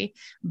territory,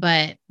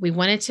 but we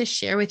wanted to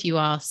share with you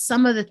all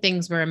some of the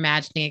things we're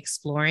imagining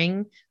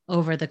exploring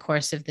over the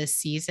course of this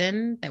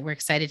season that we're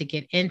excited to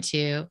get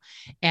into.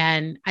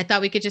 And I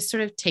thought we could just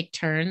sort of take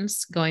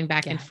turns going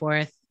back and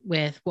forth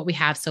with what we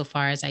have so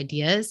far as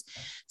ideas.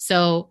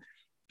 So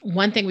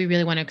one thing we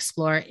really want to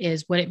explore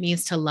is what it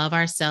means to love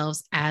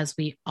ourselves as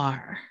we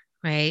are,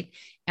 right?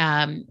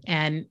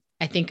 And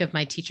I think of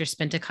my teacher,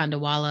 Spinta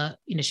Khandawala,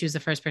 she was the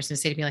first person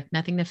to say to me, like,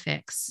 nothing to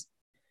fix,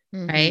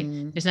 right?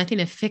 There's nothing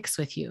to fix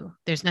with you.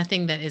 There's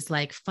nothing that is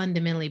like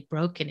fundamentally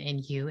broken in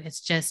you.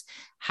 It's just,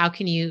 how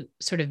can you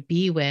sort of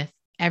be with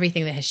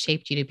everything that has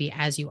shaped you to be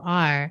as you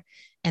are?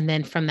 And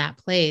then from that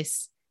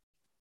place,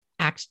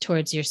 act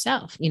towards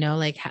yourself,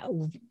 like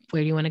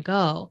where do you want to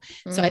go?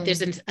 So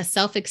there's a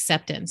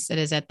self-acceptance that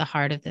is at the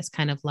heart of this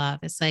kind of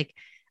love. It's like,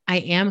 I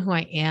am who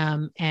I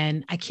am,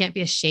 and I can't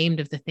be ashamed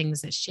of the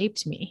things that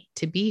shaped me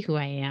to be who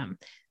I am.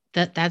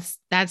 That's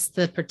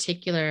the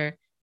particular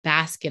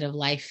basket of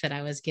life that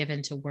I was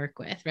given to work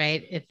with,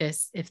 right?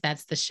 If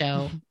that's the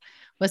show,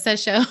 what's that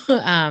show?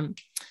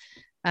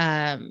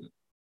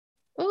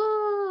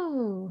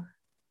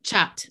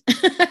 Chopped.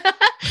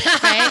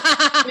 Right?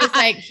 It's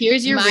like,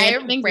 here's your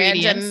random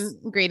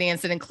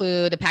ingredients that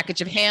include a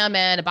package of ham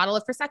and a bottle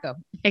of Prosecco.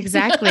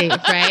 Exactly.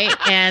 Right.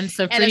 And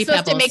so Fruity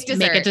Pebbles to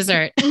make a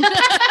dessert.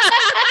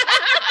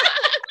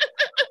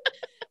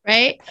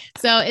 Right.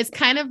 So it's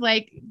kind of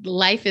like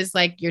life is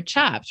like you're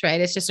chopped,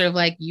 right? It's just sort of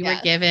like you were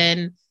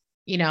given,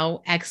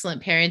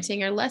 excellent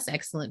parenting or less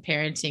excellent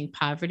parenting,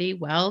 poverty,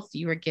 wealth.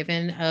 You were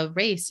given a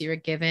race. You were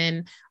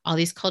given all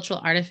these cultural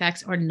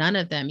artifacts, or none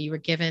of them. You were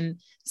given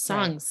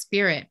song,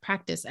 spirit,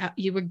 practice.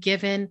 You were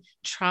given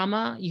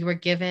trauma. You were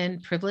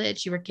given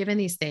privilege. You were given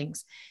these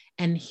things.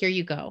 And here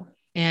you go.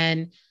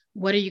 And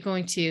how are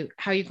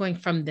you going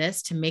from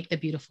this to make the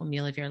beautiful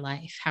meal of your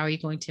life? How are you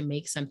going to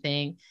make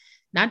something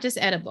not just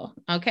edible?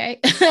 Okay.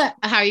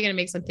 How are you going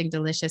to make something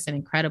delicious and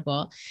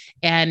incredible?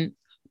 And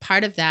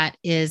part of that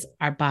is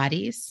our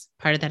bodies.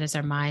 Part of that is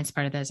our minds.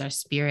 Part of that is our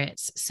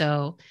spirits.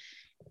 So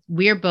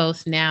we're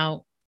both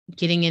now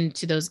getting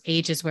into those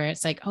ages where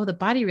it's like, oh, the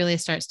body really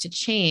starts to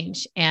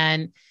change,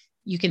 and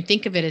you can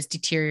think of it as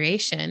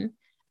deterioration.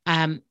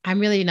 I'm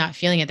really not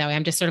feeling it that way.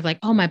 I'm just sort of like,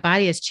 oh, my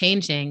body is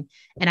changing,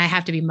 and I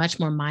have to be much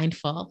more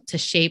mindful to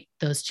shape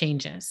those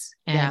changes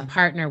and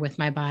partner with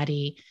my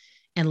body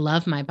and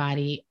love my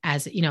body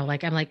as,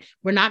 like, I'm like,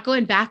 we're not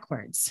going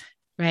backwards,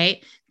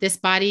 right? This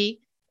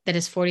body that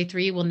is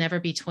 43 will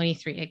never be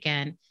 23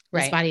 again.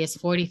 This body is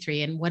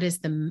 43. And what is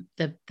the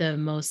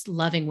most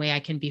loving way I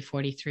can be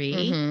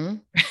 43?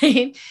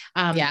 Right.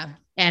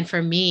 And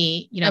for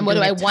me, and what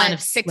do I want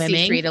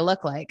 63 to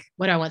look like?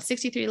 What do I want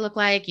 63 to look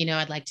like?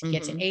 I'd like to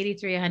get to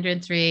 83,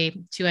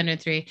 103,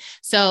 203.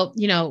 So,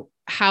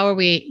 how are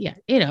we?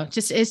 Yeah.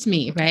 Just it's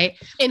me. Right.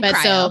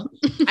 So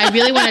I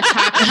really want to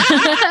talk.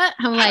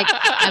 I'm like,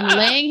 I'm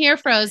laying here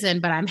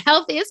frozen, but I'm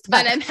healthy as fuck.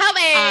 But I'm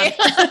healthy.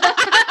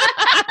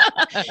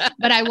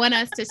 But I want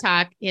us to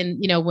talk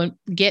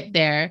get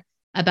there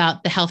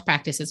about the health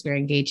practices we're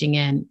engaging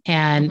in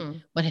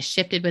and what has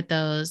shifted with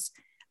those.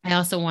 I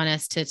also want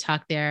us to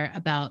talk there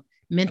about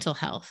mental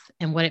health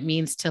and what it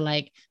means to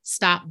like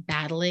stop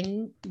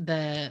battling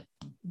the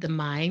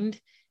mind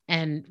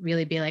and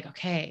really be like,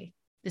 okay,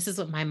 this is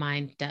what my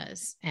mind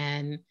does.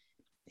 And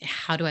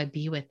how do I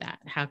be with that?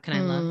 How can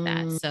I love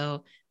that?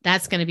 So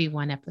that's going to be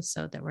one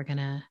episode that we're going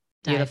to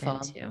dive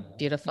into.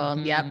 Beautiful.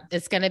 Yep.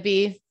 It's going to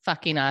be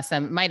fucking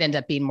awesome. Might end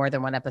up being more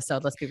than one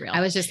episode. Let's be real. I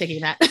was just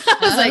thinking that. I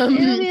was like,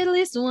 it'll be at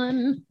least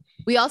one.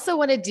 We also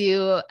want to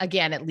do,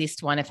 again, at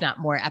least one, if not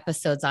more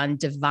episodes on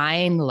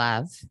divine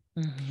love.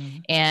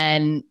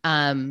 And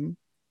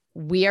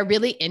we are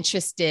really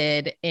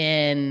interested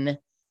in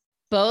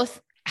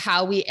both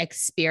how we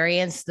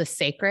experience the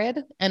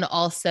sacred and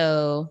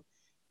also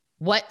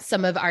what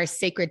some of our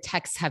sacred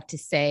texts have to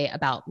say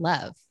about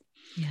love.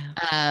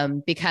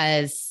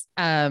 Because,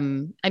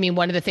 one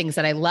of the things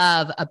that I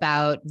love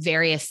about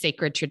various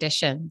sacred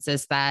traditions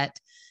is that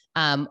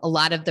a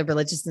lot of the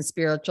religious and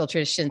spiritual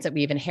traditions that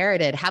we've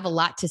inherited have a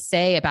lot to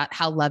say about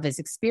how love is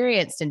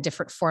experienced in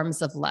different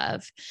forms of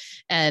love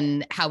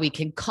and how we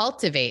can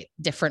cultivate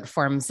different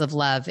forms of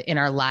love in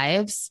our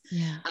lives,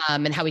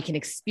 and how we can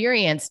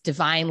experience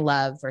divine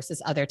love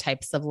versus other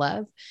types of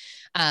love.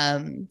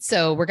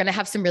 So we're going to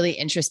have some really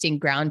interesting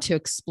ground to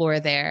explore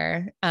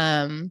there.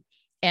 And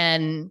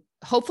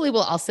hopefully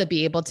we'll also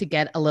be able to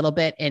get a little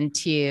bit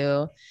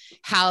into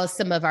how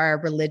some of our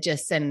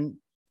religious and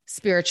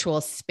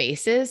spiritual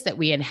spaces that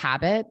we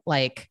inhabit,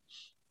 like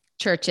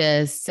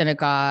churches,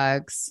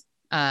 synagogues,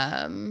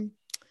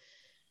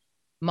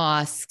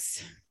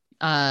 mosques,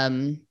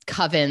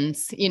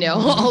 covens,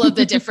 all of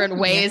the different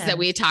ways Yes. that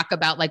we talk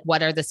about, like,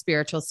 what are the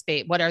spiritual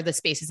space, what are the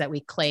spaces that we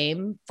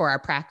claim for our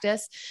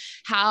practice,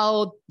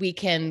 how we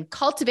can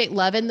cultivate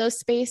love in those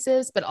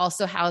spaces, but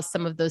also how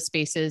some of those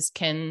spaces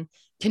can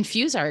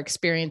confuse our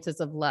experiences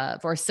of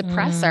love or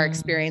suppress our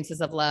experiences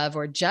of love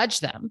or judge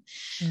them.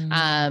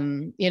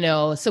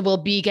 So we'll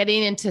be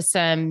getting into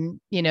some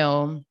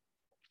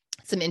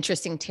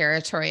interesting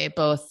territory,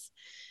 both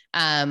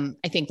I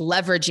think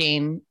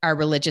leveraging our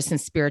religious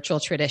and spiritual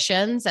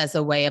traditions as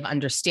a way of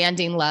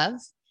understanding love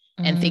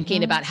and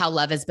thinking about how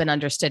love has been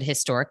understood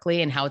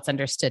historically and how it's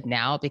understood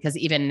now, because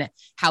even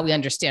how we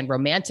understand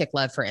romantic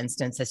love, for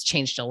instance, has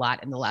changed a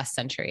lot in the last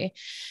century.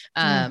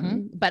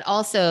 But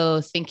also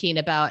thinking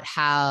about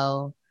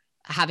how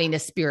having a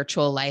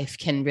spiritual life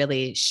can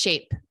really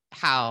shape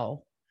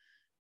how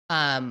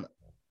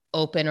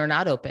open or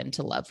not open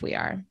to love we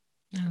are.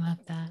 I love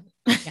that.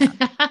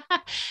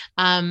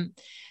 Yeah.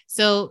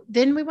 So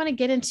then we want to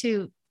get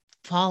into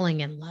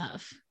falling in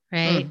love,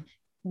 right?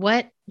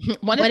 One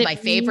of my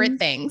favorite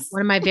things.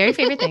 One of my very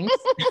favorite things.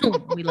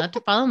 We love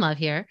to fall in love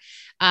here.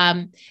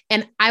 And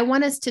I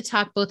want us to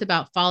talk both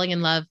about falling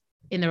in love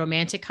in the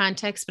romantic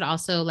context, but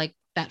also like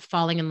that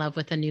falling in love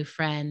with a new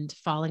friend,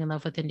 falling in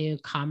love with a new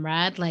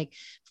comrade, like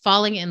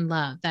falling in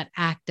love, that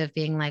act of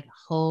being like,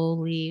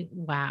 holy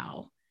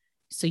wow.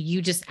 So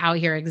you just out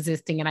here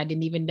existing and I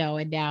didn't even know.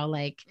 And now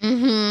like,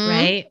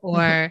 right.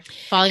 Or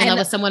falling in love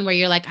with someone where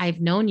you're like,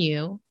 I've known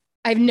you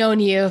for I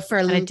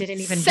didn't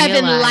even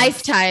 7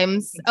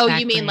 lifetimes. Exactly. Oh,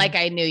 you mean like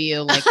I knew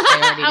you? Like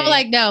I'm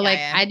like, no,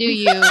 I knew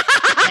you.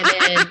 And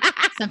then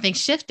something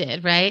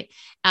shifted. Right.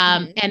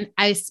 And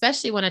I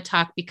especially want to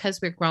talk, because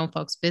we're grown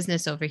folks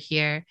business over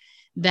here,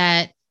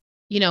 that,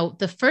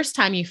 the first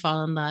time you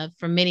fall in love,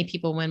 for many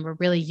people when we're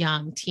really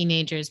young,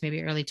 teenagers,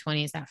 maybe early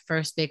 20s, that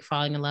first big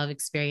falling in love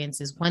experience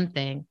is one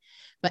thing.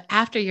 But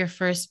after your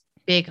first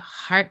big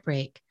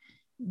heartbreak,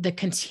 the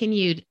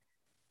continued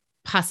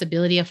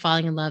possibility of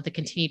falling in love, the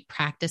continued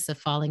practice of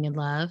falling in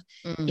love,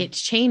 it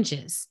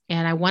changes.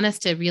 And I want us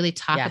to really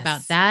talk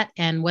about that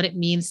and what it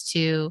means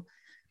to,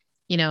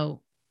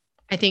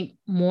 I think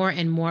more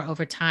and more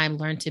over time,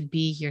 learn to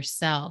be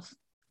yourself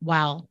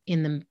while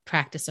in the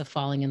practice of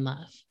falling in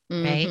love.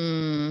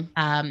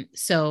 Right.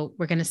 So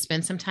we're going to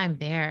spend some time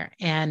there,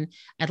 and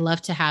I'd love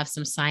to have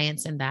some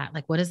science in that.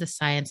 Like, what is the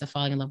science of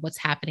falling in love? What's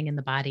happening in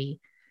the body?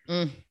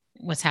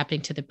 What's happening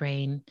to the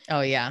brain?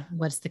 Oh yeah.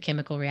 What's the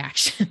chemical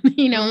reaction?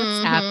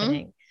 What's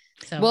happening?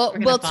 So we're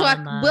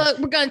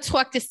going to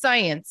talk to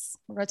science.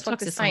 We're going to talk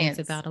to science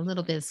about a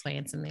little bit of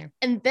science in there.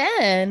 And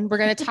then we're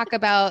going to talk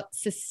about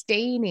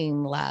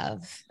sustaining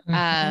love.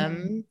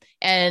 And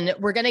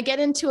we're going to get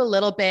into a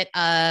little bit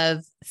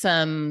of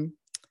some,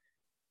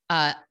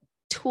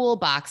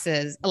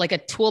 toolboxes, like a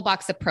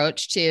toolbox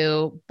approach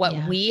to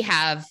what we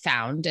have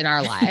found in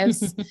our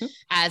lives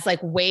as like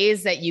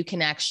ways that you can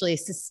actually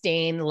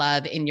sustain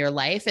love in your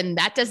life. And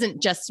that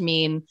doesn't just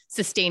mean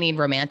sustaining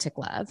romantic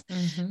love,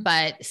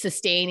 but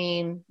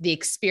sustaining the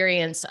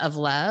experience of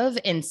love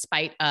in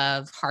spite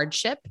of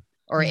hardship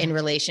or in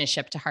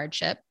relationship to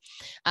hardship.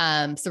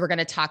 So we're going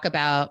to talk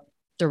about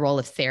the role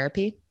of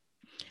therapy.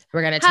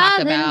 We're going to talk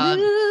about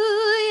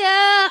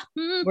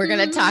we're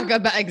going to talk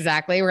about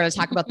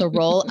the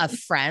role of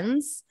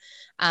friends.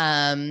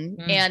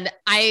 And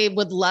I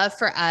would love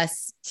for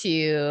us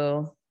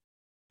to,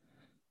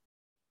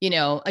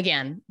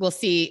 again, we'll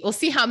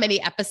see how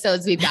many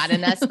episodes we've got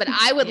in us, but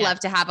I would love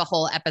to have a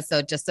whole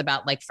episode just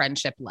about like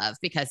friendship love,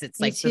 because it's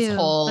like this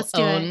whole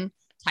own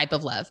type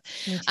of love.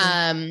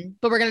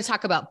 But we're going to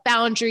talk about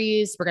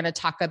boundaries. We're going to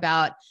talk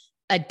about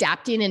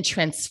adapting and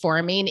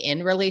transforming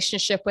in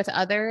relationship with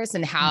others,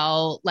 and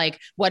how, like,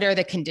 what are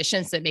the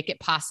conditions that make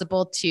it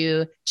possible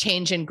to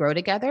change and grow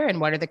together?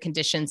 And what are the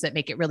conditions that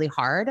make it really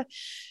hard?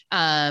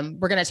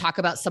 We're going to talk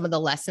about some of the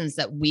lessons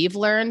that we've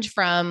learned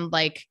from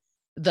like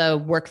the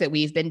work that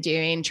we've been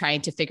doing, trying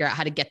to figure out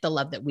how to get the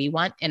love that we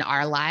want in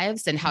our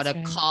lives, and how to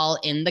call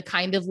in the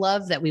kind of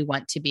love that we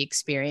want to be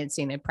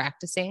experiencing and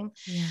practicing.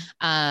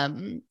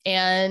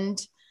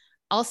 And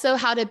also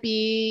how to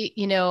be,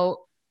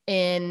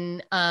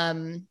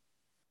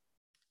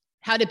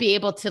 how to be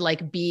able to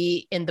like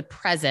be in the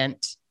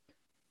present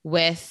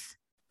with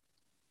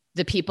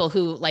the people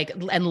who like,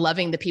 and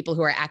loving the people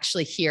who are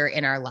actually here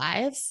in our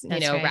lives,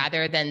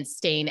 rather than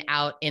staying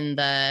out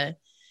in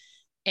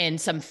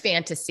some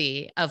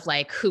fantasy of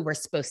like who we're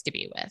supposed to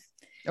be with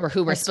or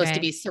who we're supposed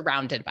to be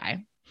surrounded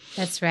by.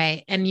 That's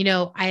right. And,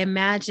 I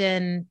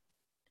imagine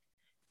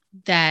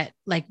that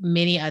like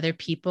many other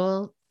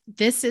people,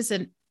 this is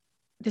a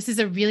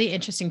really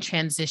interesting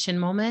transition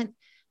moment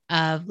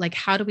of like,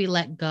 how do we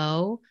let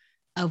go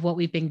of what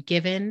we've been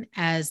given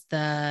as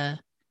the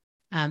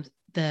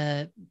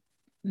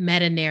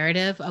meta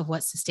narrative of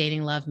what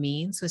sustaining love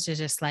means, which is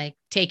just like,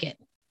 take it.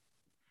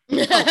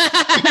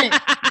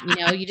 You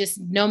know, you just,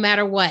 no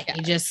matter what,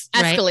 you just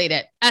escalate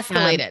it,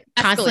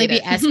 constantly be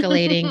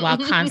escalating while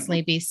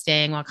constantly be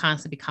staying, while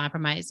constantly be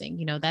compromising.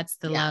 You know, that's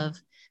the love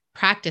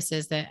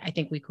practices that I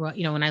think we grow,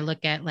 you know, when I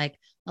look at like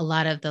a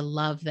lot of the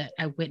love that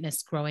I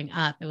witnessed growing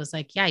up, it was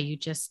like, yeah, you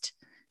just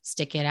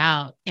stick it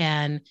out.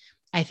 And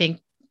I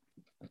think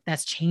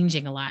that's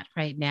changing a lot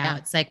right now. Yeah.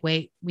 It's like,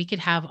 wait, we could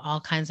have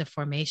all kinds of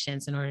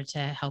formations in order to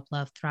help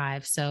love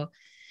thrive. So,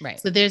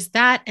 so there's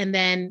that. And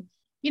then,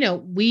 you know,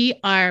 we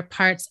are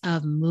parts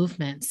of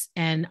movements,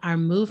 and our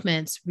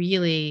movements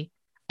really,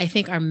 I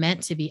think, are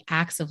meant to be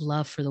acts of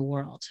love for the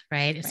world,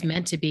 right? It's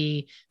meant to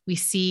be, we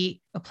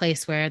see a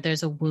place where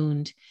there's a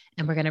wound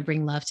and we're going to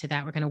bring love to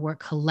that. We're going to work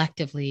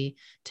collectively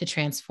to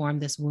transform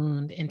this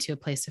wound into a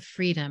place of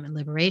freedom and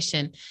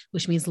liberation,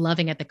 which means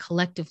loving at the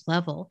collective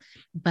level.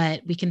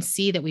 But we can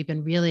see that we've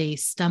been really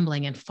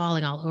stumbling and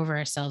falling all over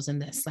ourselves in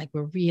this. Like,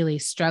 we're really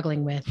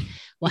struggling with,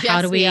 well,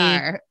 how do we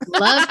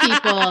love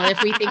people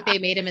if we think they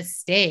made a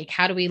mistake?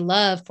 How do we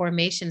love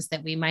formations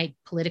that we might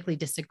politically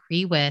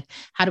disagree with?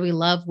 How do we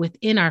love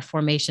within our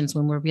formations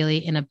when we're really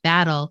in a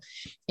battle?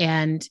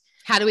 And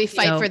how do we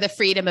fight for the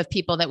freedom of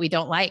people that we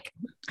don't like?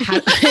 How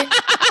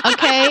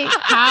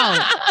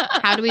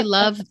do we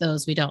love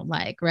those we don't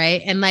like?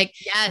 Right. And like,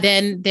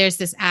 then there's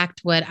this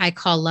act, what I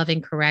call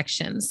loving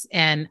corrections.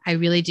 And I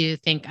really do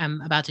think I'm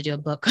about to do a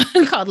book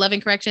called Loving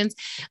Corrections.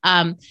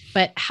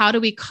 But how do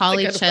we call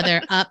each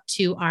other up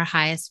to our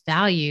highest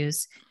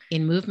values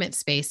in movement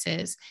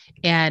spaces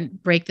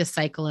and break the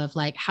cycle of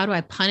like, how do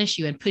I punish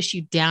you and push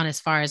you down as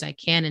far as I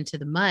can into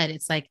the mud?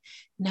 It's like,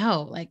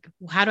 no, like,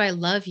 how do I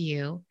love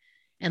you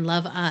and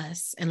love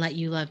us and let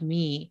you love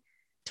me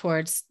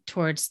towards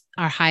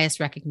our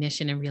highest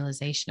recognition and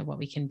realization of what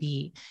we can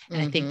be.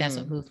 And I think that's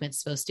what movement's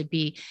supposed to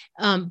be.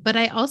 But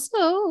I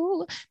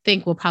also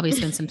think we'll probably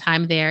spend some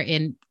time there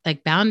in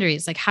like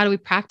boundaries, like how do we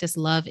practice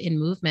love in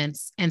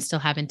movements and still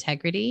have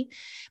integrity?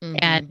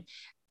 And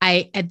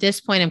at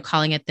this point, I'm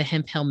calling it the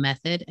Hemphill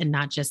method and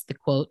not just the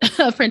quote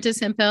of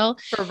Prentice Hemphill.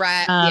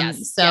 Correct.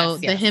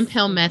 The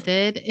Hemphill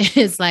method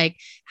is like,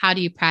 how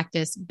do you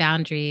practice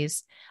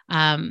boundaries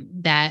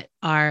that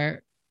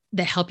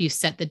help you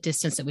set the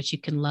distance at which you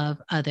can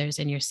love others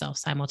and yourself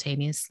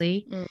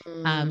simultaneously.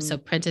 So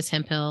Prentice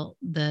Hemphill,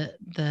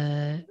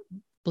 the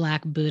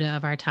Black Buddha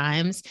of our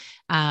times,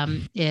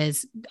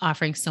 is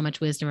offering so much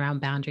wisdom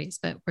around boundaries,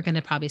 but we're going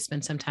to probably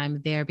spend some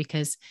time there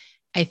because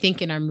I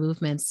think in our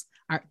movements,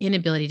 our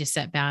inability to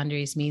set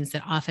boundaries means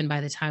that often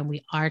by the time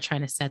we are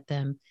trying to set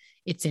them,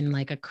 it's in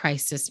like a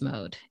crisis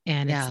mode.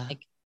 And it's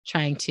like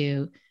trying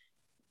to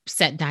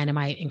set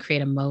dynamite and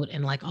create a moat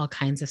and like all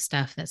kinds of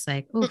stuff that's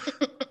like, oof.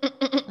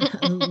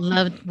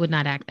 Love would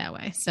not act that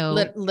way. So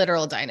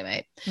literal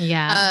dynamite.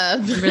 Yeah.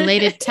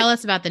 Related. Tell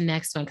us about the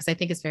next one, because I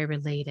think it's very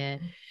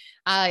related.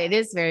 It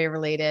is very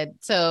related.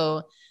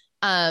 So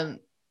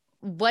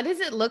what does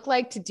it look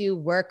like to do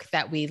work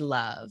that we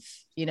love?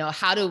 You know,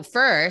 how do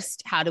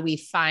we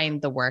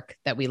find the work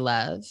that we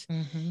love?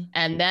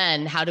 And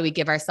then how do we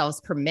give ourselves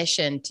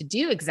permission to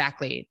do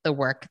exactly the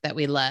work that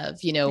we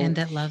love, you know, and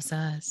that loves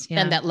us.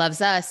 And that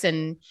loves us.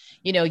 And,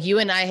 you know, you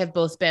and I have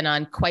both been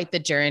on quite the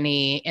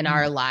journey in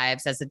our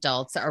lives as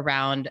adults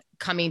around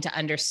coming to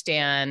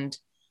understand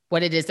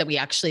what it is that we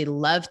actually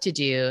love to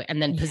do,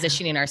 and then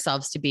positioning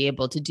ourselves to be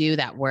able to do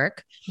that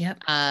work.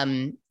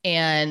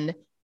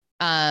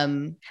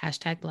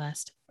 Hashtag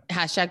blessed.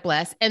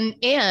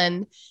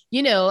 And,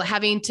 you know,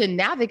 having to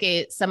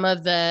navigate some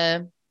of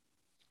that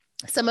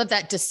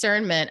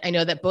discernment. I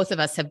know that both of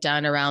us have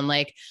done around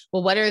like,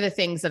 well, what are the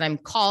things that I'm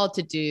called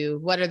to do?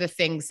 What are the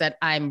things that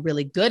I'm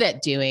really good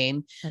at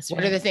doing?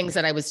 What are the things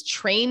that I was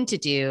trained to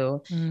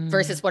do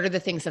versus what are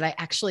the things that I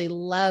actually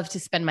love to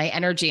spend my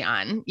energy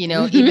on, you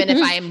know, even if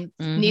I'm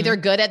neither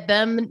good at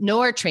them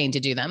nor trained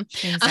to do them.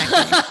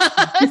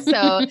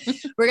 So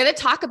we're going to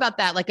talk about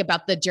that, like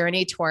about the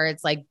journey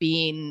towards like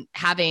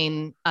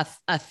having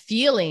a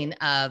feeling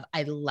of,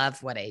 I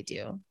love what I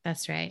do.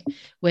 That's right.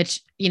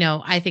 Which, you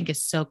know, I think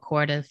is so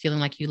core to feeling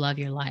like you love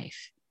your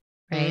life,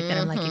 right? That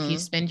I'm like, if you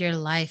spend your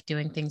life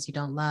doing things you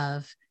don't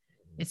love,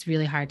 it's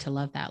really hard to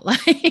love that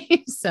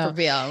life. So, for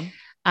real.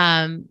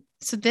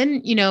 So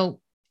then, you know,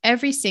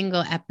 every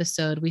single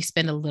episode, we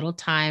spend a little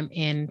time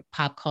in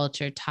pop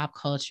culture, top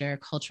culture,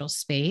 cultural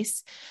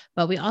space,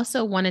 but we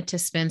also wanted to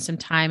spend some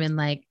time in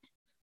like,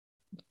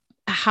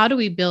 how do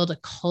we build a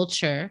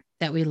culture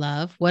that we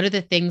love? What are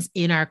the things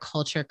in our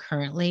culture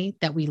currently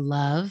that we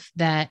love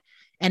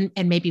and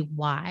maybe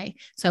why?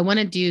 So I want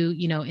to do,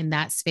 you know, in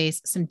that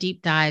space, some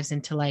deep dives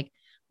into like,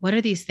 what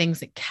are these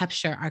things that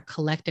capture our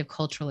collective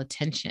cultural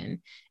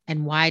attention,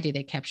 and why do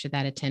they capture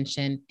that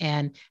attention?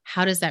 And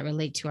how does that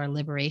relate to our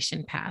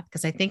liberation path?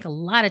 Because I think a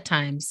lot of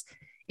times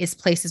it's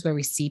places where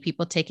we see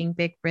people taking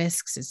big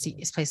risks.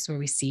 It's places where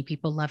we see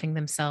people loving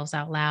themselves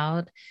out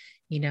loud.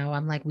 You know,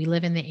 I'm like, we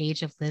live in the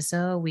age of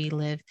Lizzo. We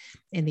live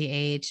in the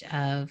age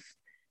of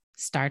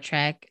Star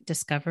Trek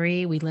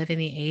Discovery. We live in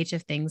the age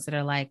of things that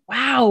are like,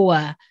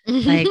 wow,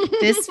 like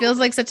this feels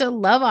like such a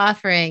love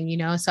offering, you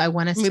know? So I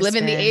want us to live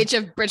in the age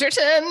of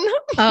Bridgerton.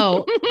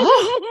 Oh,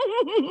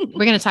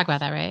 we're going to talk about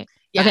that, right?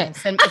 Yeah, Okay.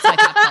 it's my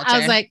pop culture. I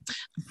was like,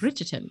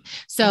 Bridgerton.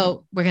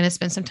 So we're going to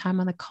spend some time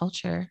on the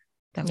culture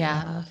that we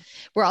love.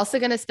 We're also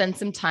going to spend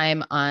some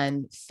time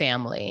on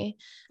family,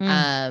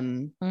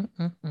 and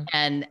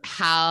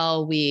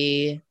how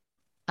we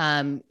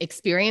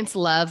experience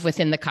love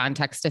within the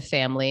context of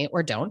family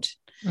or don't.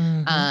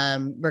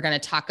 We're going to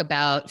talk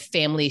about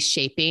family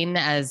shaping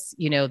as,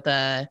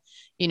 the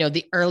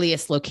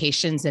earliest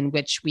locations in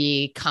which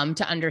we come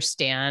to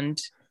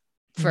understand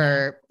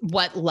for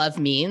what love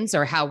means,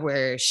 or how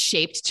we're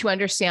shaped to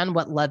understand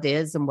what love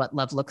is and what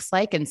love looks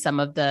like. And some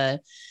of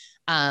the,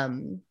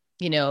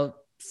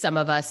 some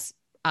of us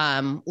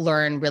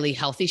learn really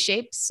healthy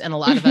shapes, and a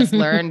lot of us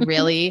learn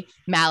really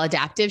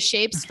maladaptive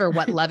shapes for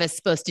what love is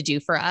supposed to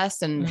do for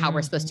us and how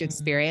we're supposed to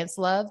experience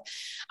love.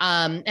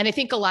 And I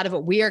think a lot of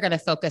what we are going to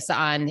focus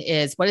on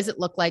is, what does it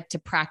look like to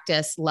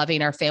practice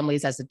loving our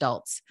families as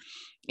adults?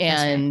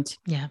 And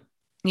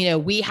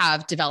we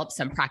have developed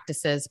some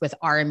practices with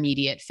our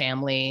immediate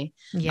family,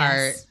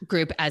 our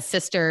group as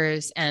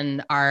sisters,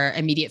 and our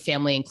immediate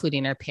family,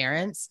 including our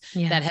parents,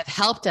 that have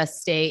helped us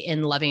stay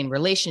in loving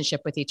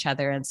relationship with each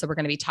other. And so we're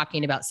going to be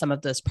talking about some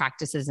of those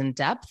practices in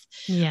depth.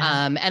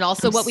 And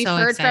also what we've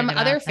heard from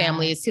other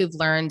families who've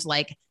learned,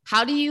 like,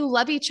 how do you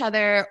love each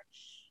other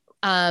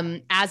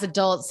as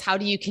adults? How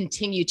do you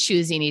continue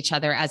choosing each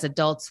other as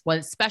adults,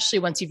 especially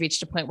once you've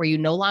reached a point where you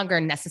no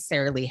longer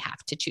necessarily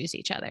have to choose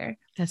each other?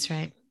 That's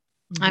right.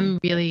 I'm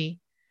really,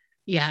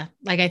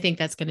 I think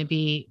that's going to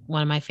be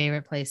one of my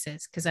favorite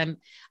places, because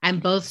I'm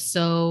both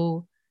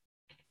so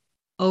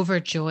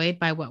overjoyed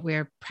by what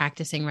we're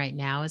practicing right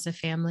now as a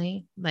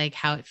family. Like,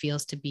 how it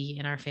feels to be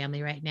in our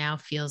family right now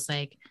feels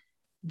like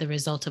the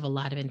result of a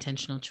lot of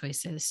intentional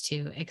choices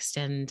to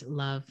extend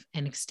love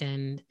and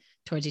extend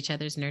towards each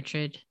other's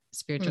nurtured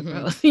spiritual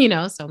growth,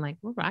 so I'm like,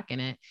 we're rocking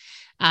it.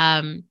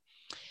 And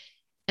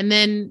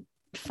then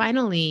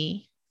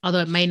finally,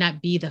 although it might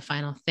not be the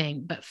final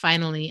thing, but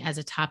finally, as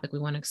a topic we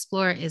want to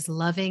explore, is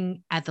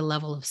loving at the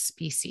level of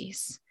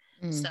species.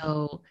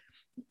 So,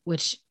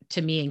 which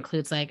to me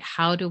includes, like,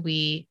 how do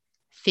we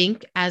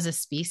think as a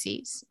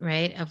species,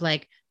 right? Of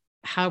like,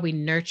 how are we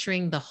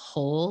nurturing the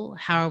whole?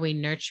 How are we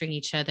nurturing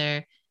each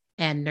other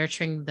and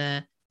nurturing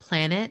the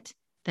planet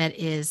that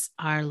is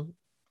our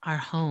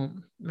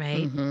home,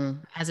 right?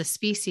 As a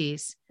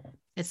species,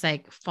 it's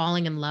like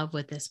falling in love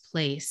with this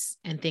place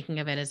and thinking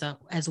of it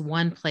as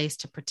one place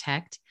to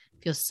protect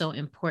feels so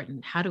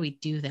important. How do we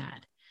do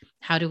that?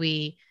 How do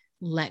we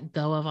let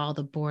go of all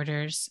the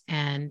borders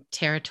and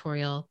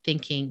territorial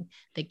thinking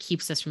that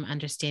keeps us from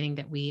understanding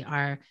that we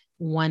are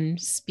one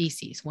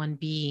species, one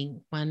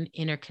being, one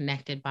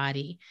interconnected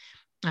body?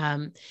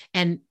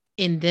 And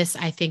in this,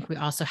 I think we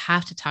also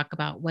have to talk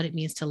about what it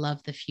means to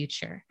love the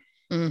future,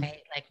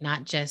 right? Like,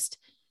 not just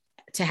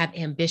to have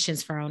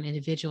ambitions for our own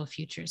individual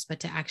futures, but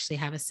to actually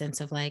have a sense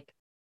of, like,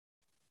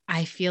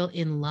 I feel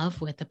in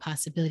love with the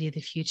possibility of the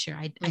future.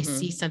 I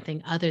see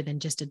something other than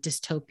just a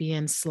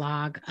dystopian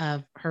slog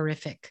of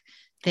horrific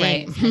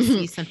things. I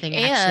see something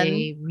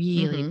actually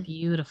really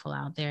beautiful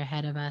out there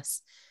ahead of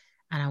us.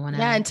 And I want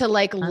to, and to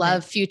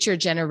love future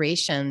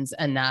generations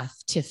enough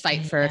to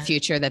fight for a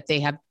future that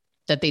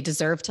they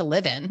deserve to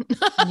live in.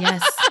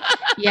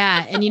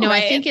 Yeah. And,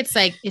 I think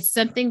it's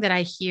something that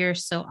I hear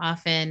so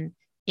often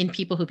in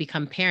people who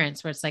become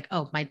parents, where it's like,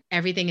 oh,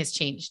 everything has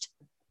changed.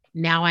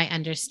 Now I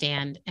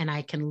understand, and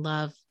I can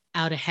love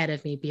out ahead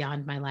of me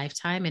beyond my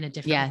lifetime in a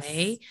different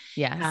way.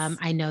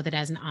 I know that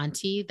as an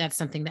auntie, that's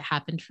something that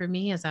happened for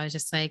me, as I was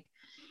just like,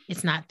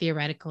 it's not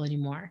theoretical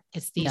anymore.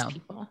 It's these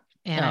people.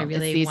 And I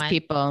really want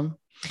people,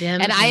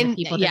 them, and the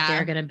people that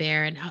they're going to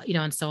bear, and,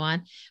 and so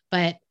on.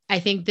 But I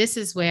think this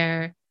is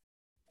where,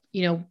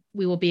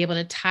 we will be able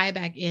to tie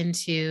back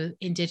into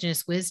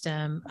Indigenous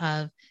wisdom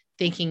of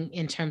thinking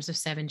in terms of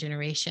 7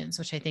 generations,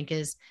 which I think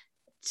is,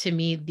 to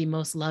me, the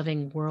most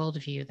loving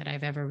worldview that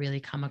I've ever really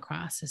come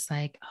across. Is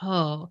like,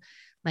 oh,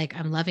 like,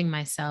 I'm loving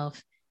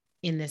myself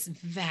in this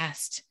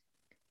vast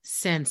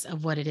sense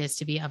of what it is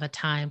to be of a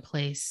time,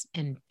 place,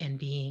 and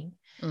being.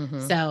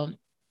 So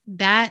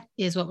that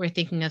is what we're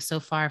thinking of so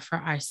far for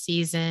our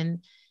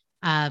season.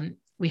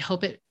 We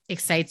hope it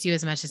excites you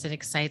as much as it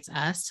excites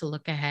us to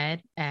look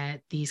ahead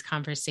at these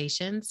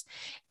conversations.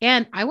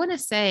 And I want to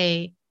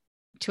say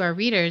to our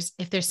readers,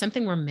 if there's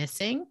something we're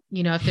missing,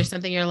 if there's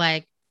something you're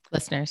like,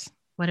 listeners,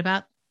 what did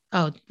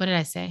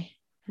I say?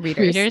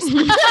 Readers.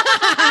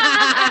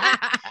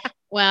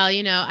 Well,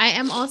 I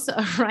am also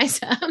a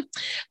writer.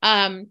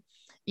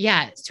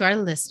 To our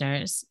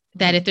listeners,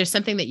 that if there's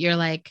something that you're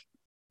like,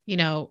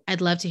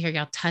 I'd love to hear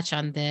y'all touch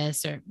on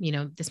this, or,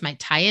 this might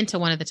tie into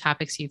one of the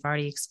topics you've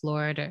already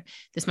explored, or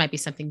this might be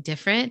something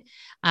different.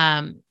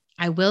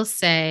 I will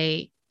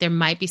say there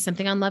might be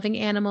something on loving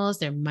animals.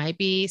 There might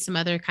be some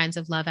other kinds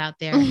of love out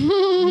there.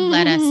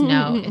 Let us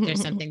know if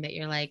there's something that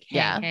you're like,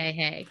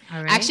 hey.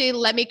 All right. Actually,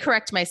 let me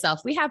correct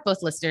myself. We have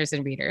both listeners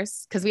and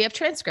readers, because we have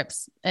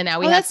transcripts, and now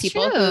we have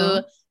people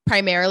who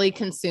primarily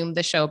consume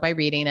the show by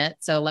reading it.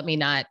 So let me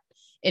not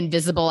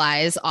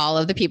invisibilize all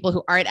of the people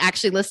who aren't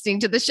actually listening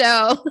to the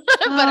show,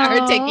 but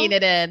are taking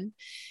it in.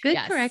 Good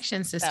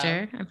correction,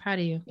 sister. So, I'm proud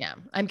of you. Yeah.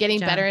 I'm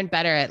getting better and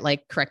better at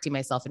like correcting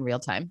myself in real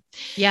time.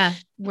 Yeah.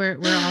 We're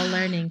all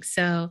learning.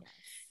 So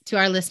to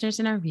our listeners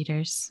and our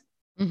readers,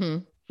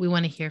 we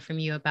want to hear from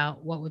you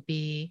about what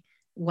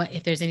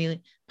if there's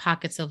any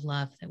pockets of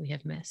love that we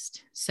have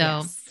missed.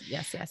 So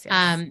yes.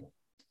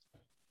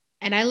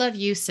 And I love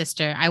you,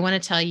 sister. I want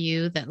to tell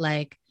you that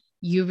like,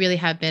 you really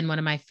have been one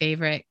of my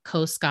favorite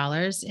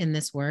co-scholars in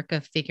this work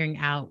of figuring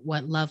out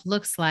what love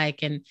looks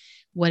like and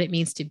what it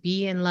means to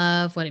be in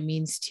love, what it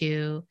means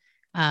to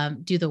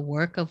do the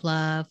work of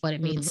love, what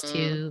it means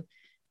to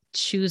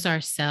choose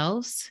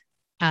ourselves.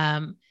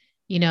 To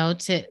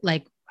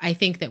like, I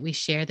think that we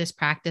share this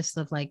practice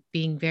of like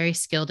being very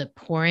skilled at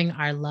pouring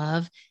our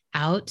love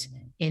out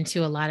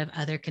into a lot of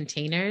other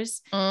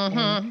containers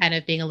and kind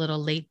of being a little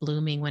late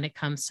blooming when it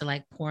comes to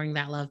like pouring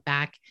that love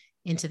back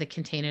into the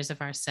containers of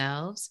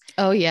ourselves.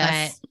 Oh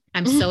yes. But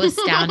I'm so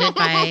astounded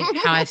by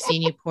how I've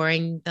seen you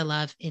pouring the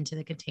love into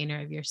the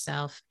container of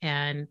yourself.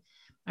 And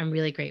I'm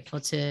really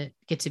grateful to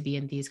get to be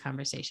in these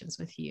conversations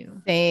with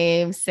you.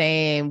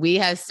 Same. We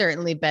have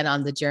certainly been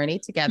on the journey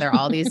together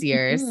all these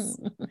years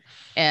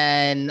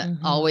and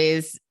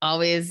always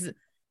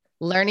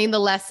learning the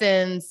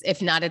lessons,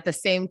 if not at the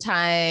same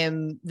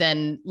time,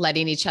 then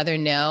letting each other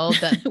know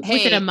that,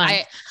 hey,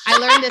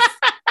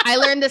 I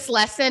learned this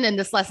lesson and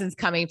this lesson's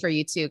coming for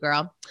you too,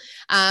 girl.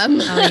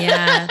 Oh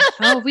yeah.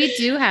 Oh, we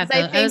do have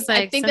those.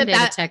 I think someday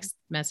the text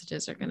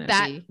messages are going to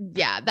be.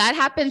 Yeah, that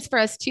happens for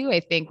us too.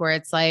 I think where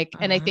it's like,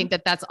 and I think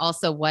that that's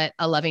also what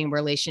a loving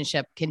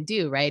relationship can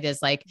do, right?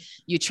 Is like,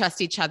 you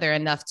trust each other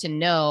enough to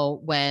know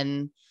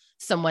when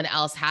someone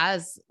else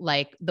has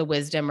like the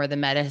wisdom or the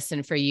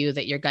medicine for you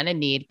that you're going to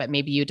need, but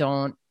maybe you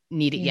don't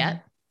need it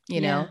yet, you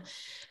know?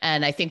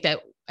 And I think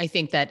that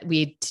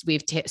we've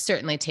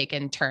certainly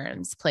taken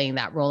turns playing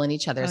that role in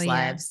each other's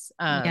lives.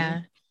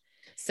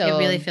 So it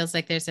really feels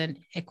like there's an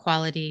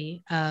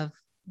equality of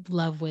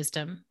love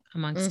wisdom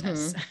amongst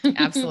us.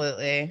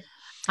 Absolutely.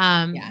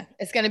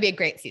 It's going to be a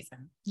great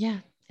season. Yeah,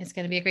 it's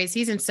going to be a great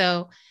season.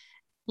 So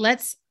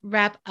let's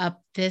wrap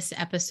up this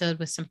episode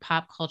with some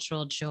pop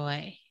cultural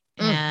joy.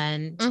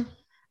 And do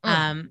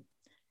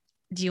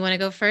you want to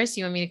go first?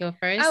 You want me to go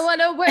first? I want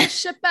to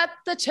worship at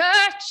the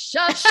church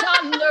of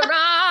Shonda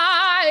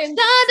Rhimes.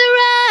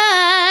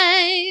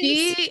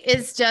 He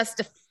is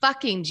just a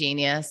fucking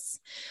genius.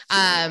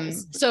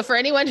 So for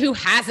anyone who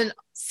hasn't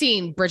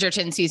seen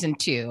Bridgerton season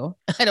 2,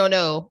 I don't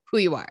know who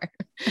you are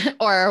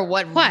or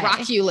what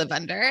rock you live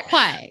under.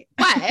 Why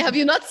have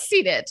you not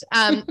seen it?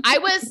 I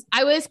was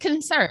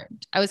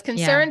concerned. I was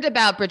concerned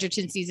about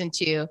Bridgerton season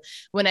 2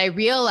 when I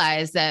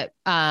realized that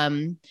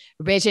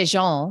Regé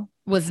Jean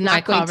was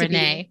not going to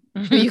Renee.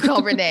 You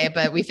call Renee,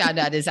 but we found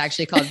out is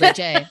actually called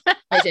Regé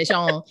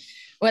Jean.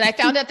 When I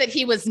found out that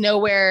he was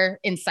nowhere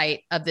in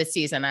sight of this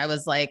season, I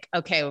was like,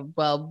 okay,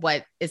 well,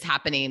 what is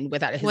happening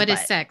without his What butt?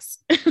 is sex?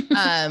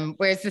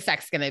 Where's the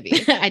sex going to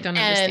be? I don't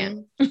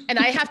understand. And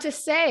I have to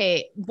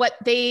say what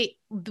they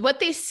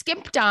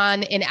skimped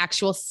on in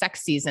actual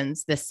sex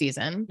seasons this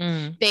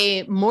season,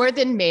 they more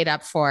than made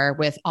up for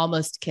with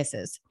Almost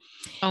Kisses.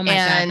 Oh my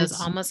God, those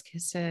almost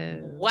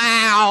kisses.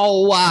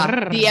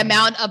 Wow. The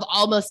amount of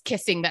almost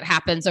kissing that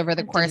happens over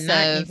the course of.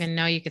 I didn't even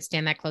know you could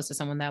stand that close to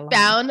someone that long.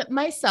 Found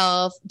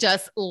myself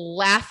just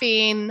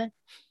laughing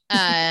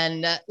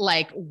and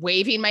like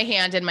waving my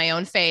hand in my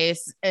own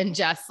face and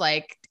just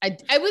like,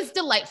 I was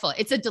delightful.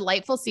 It's a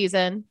delightful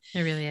season.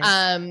 It really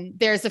is.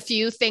 There's a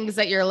few things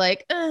that you're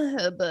like,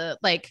 but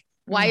like,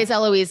 why is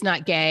Eloise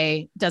not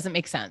gay? Doesn't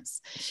make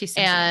sense.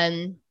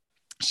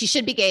 She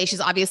should be gay.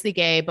 She's obviously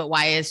gay, but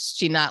why is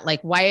she not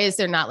like, why is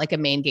there not like a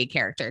main gay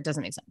character? It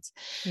doesn't make sense.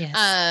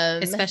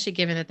 Yes. Especially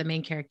given that the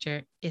main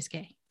character is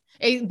gay.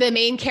 The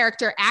main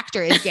character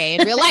actor is gay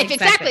in real life.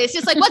 Exactly. It's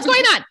just like, what's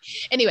going on?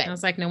 Anyway, I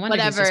was like, no wonder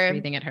he's just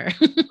breathing at her.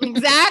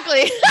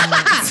 Exactly.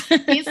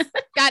 He's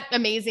got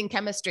amazing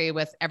chemistry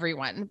with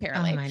everyone,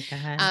 apparently. Oh my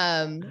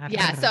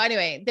God. So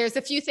anyway, there's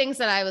a few things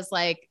that I was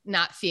like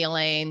not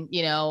feeling,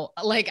 you know,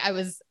 like I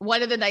was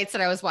one of the nights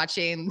that I was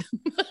watching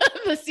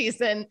the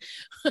season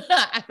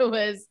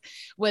was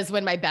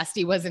when my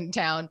bestie was in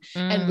town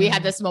and we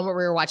had this moment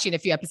where we were watching a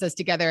few episodes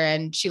together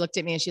and she looked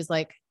at me and she's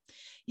like,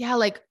 yeah,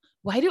 like,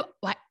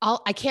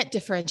 I can't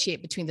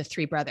differentiate between the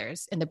 3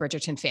 brothers in the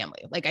Bridgerton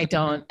family. Like I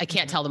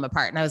can't tell them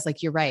apart. And I was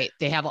like, you're right.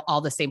 They have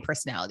all the same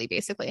personality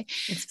basically.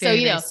 So,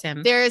 you know,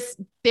 there's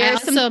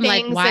some things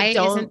like, why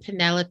isn't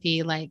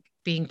Penelope like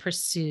being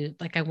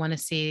pursued? Like I want to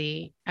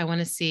see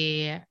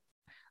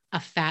a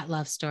fat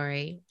love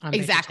story. On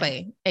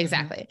Exactly.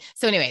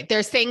 So anyway,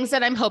 there's things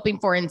that I'm hoping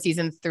for in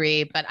season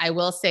 3, but I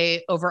will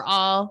say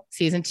overall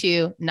season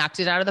 2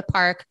 knocked it out of the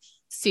park.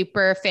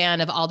 Super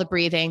fan of all the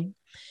breathing.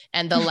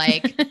 And the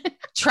like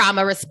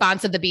trauma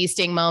response of the bee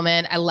sting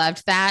moment. I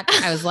loved that.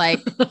 I was like,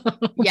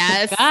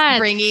 yes,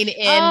 bringing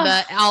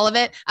in all of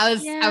it. I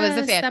was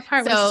a fan. That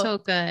part was so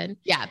good.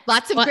 Yeah.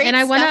 Lots of great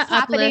and stuff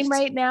happening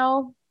right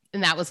now.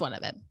 And that was one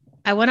of it.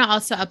 I want to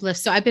also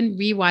uplift. So I've been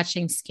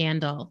rewatching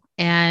Scandal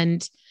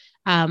and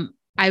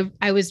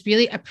I was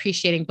really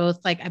appreciating both.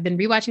 Like I've been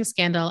rewatching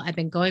Scandal. I've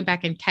been going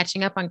back and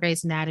catching up on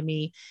Grey's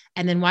Anatomy,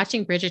 and then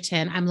watching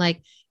Bridgerton. I'm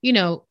like,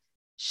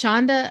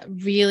 Shonda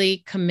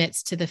really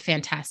commits to the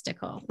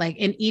fantastical. Like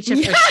in each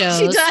of her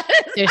shows,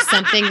 there's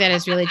something that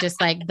is really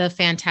just like the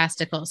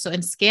fantastical. So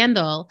in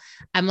Scandal,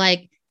 I'm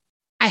like,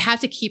 I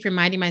have to keep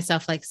reminding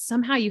myself, like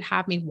somehow you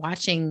have me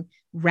watching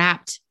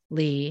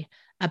raptly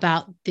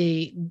about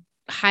the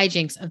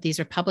hijinks of these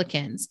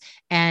Republicans.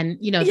 And,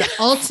 the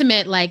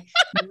ultimate like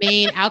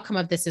main outcome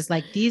of this is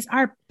like, these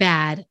are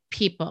bad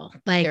people.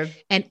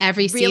 Like, and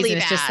every really season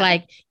is just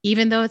like,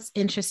 even though it's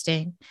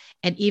interesting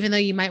and even though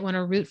you might want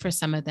to root for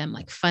some of them,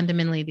 like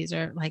fundamentally, these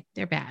are like,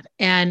 they're bad.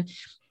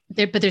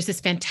 But there's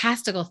this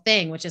fantastical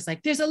thing, which is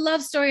like, there's a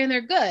love story and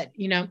they're good,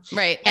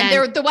 Right. And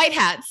they're the white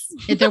hats.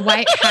 They're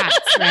white hats.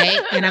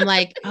 Right. And I'm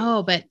like,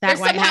 oh, but that they're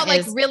white hat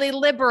like is really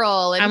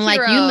liberal. And I'm heroes.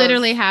 like, you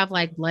literally have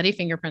like bloody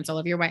fingerprints all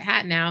over your white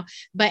hat now.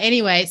 But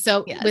anyway,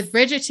 so with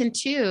Bridgerton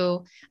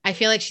too, I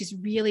feel like she's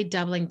really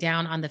doubling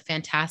down on the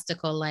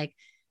fantastical, like,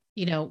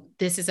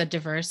 this is a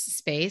diverse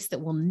space that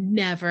will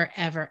never,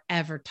 ever,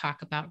 ever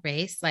talk about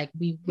race. Like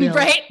we will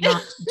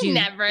not do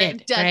never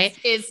it, does, right?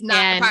 Is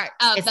not part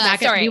of it's the not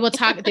story. We will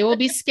talk, there will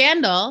be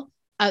scandal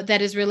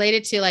that is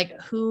related to like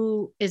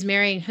who is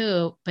marrying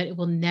who, but it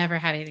will never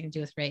have anything to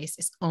do with race.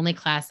 It's only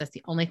class. That's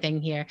the only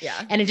thing here.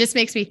 Yeah. And it just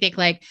makes me think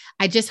like,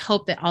 I just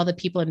hope that all the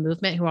people in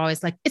movement who are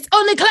always like, it's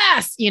only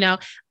class,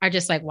 are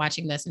just like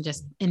watching this and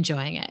just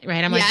enjoying it.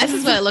 Right. I'm like, this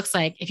is what it looks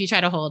like if you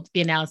try to hold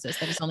the analysis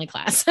that it's only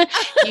class.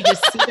 You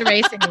just see the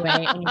race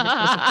anyway, and you're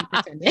just supposed to keep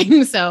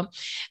pretending. So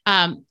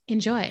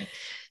enjoy.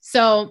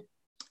 So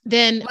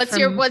then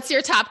what's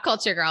your top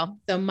culture, girl?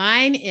 So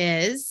mine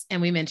is,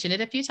 and we mentioned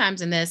it a few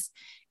times in this,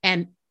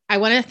 and I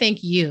want to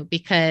thank you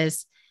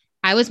because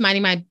I was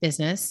minding my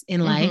business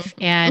in life.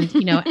 And,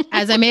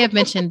 as I may have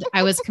mentioned,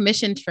 I was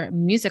commissioned for a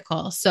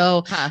musical.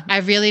 So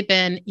I've really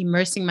been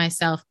immersing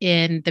myself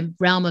in the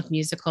realm of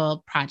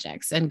musical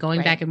projects and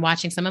going back and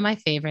watching some of my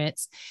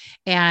favorites.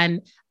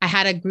 And I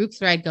had a group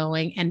thread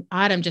going and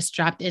Autumn just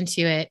dropped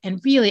into it and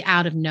really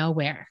out of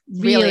nowhere,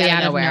 really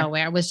out of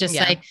nowhere was just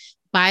like,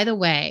 by the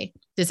way,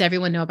 does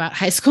everyone know about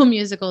High School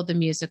Musical,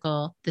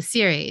 the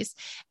series?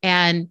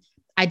 And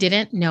I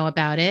didn't know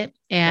about it.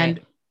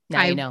 And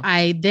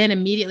I then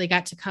immediately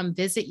got to come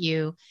visit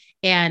you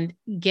and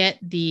get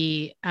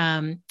the,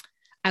 I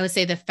would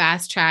say the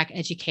fast track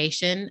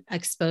education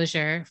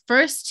exposure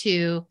first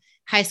to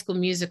High School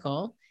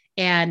Musical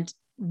and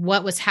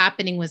what was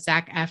happening with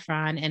Zac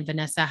Efron and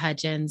Vanessa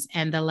Hudgens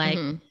and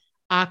the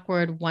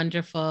awkward,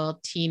 wonderful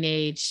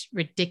teenage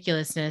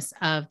ridiculousness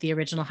of the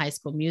original High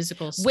School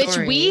Musical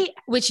story.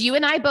 Which you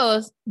and I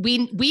both,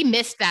 we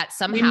missed that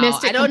somehow. We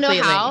missed it I don't completely.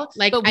 know how.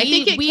 Like, I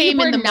think it came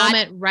in the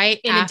moment right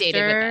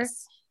after.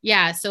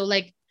 Yeah. So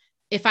like,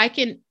 I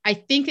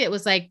think it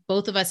was like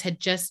both of us had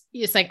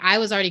it's like I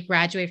was already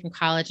graduating from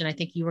college and I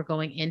think you were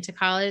going into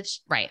college.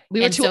 Right.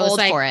 We were too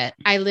old for it.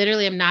 I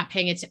literally am not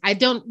paying attention. I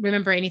don't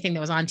remember anything that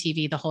was on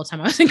TV the whole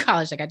time I was in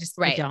college. Like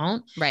I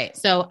don't. Right.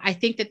 So I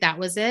think that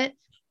was it.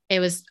 I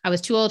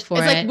was too old for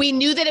it. Like we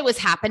knew that it was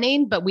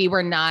happening, but we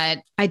were not.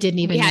 I didn't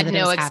even. We know had that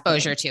no it was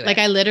exposure happening. to it. Like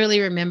I literally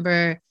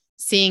remember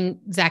seeing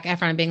Zac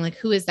Efron and being like,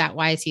 "Who is that?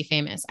 Why is he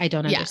famous? I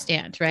don't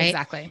understand." Right?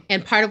 Exactly.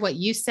 And part of what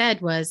you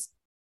said was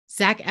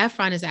Zac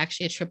Efron is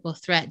actually a triple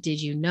threat.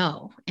 Did you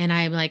know? And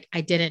I'm like,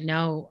 I didn't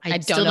know. I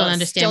still don't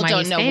understand why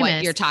he's famous.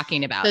 What you're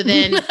talking about. So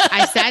then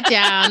I sat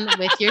down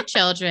with your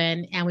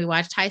children and we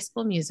watched High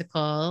School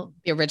Musical,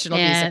 the original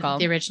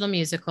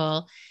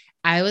musical.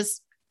 I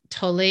was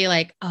totally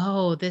like,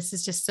 oh, this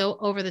is just so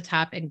over the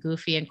top and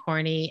goofy and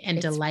corny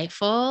and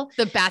delightful.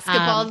 The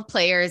basketball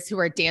players who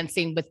are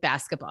dancing with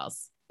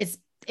basketballs.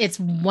 It's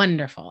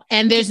wonderful.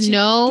 And there's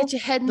get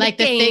your head in like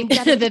the game.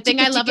 The thing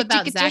I love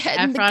about Zac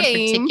Efron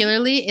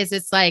particularly is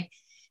it's like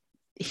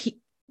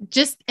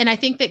and I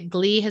think that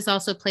Glee has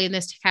also played in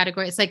this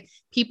category. It's like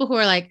people who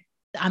are like,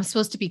 I'm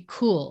supposed to be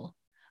cool,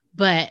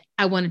 but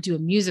I want to do a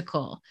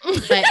musical.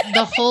 But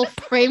the whole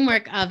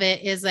framework of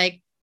it is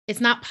like, it's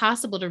not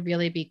possible to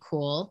really be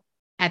cool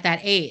at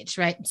that age,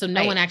 right? So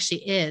no one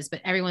actually is,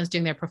 but everyone's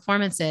doing their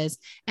performances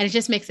and it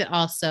just makes it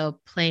all so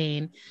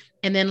plain.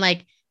 And then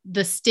like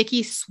the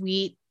sticky,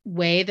 sweet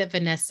way that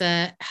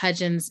Vanessa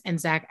Hudgens and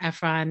Zac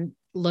Efron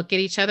look at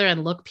each other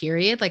and look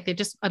period. Like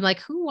I'm like,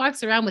 who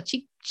walks around with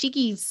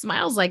cheeky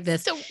smiles like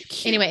this? So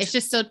cute. Anyway, it's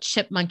just so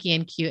chipmunky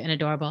and cute and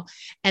adorable.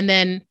 And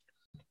then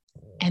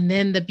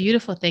the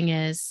beautiful thing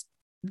is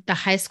the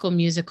High School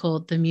Musical,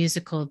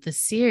 the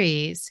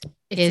series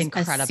is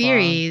incredible. A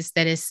series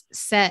that is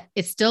set.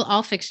 It's still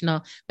all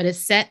fictional, but it's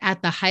set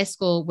at the high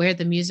school where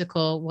the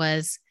musical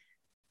was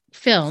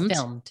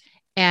filmed.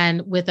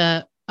 And with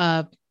a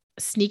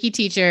sneaky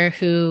teacher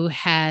who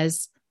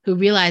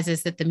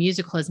realizes that the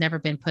musical has never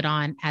been put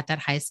on at that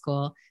high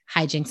school.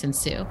 Hijinks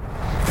ensue.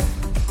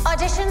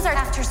 Auditions are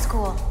after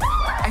school.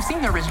 I've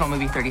seen the original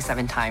movie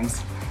 37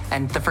 times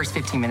and the first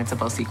 15 minutes of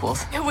both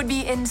sequels. It would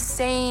be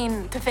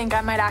insane to think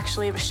I might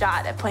actually have a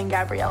shot at playing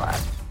Gabriella.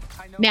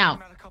 Now,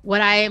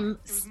 what I'm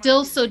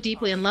still so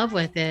deeply in love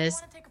with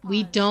is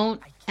we don't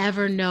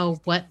ever know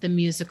what the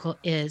musical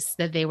is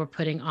that they were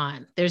putting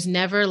on. There's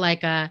never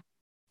like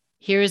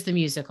here's the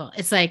musical.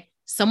 It's like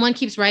someone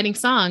keeps writing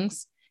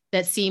songs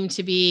that seem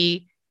to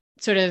be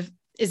sort of,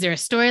 is there a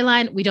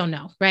storyline? We don't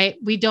know, right?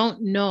 We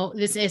don't know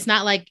this. It's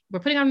not like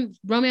we're putting on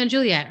Romeo and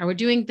Juliet or we're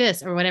doing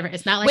this or whatever.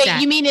 It's not like that.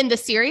 Wait, you mean in the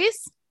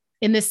series?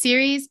 In the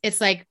series, it's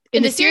like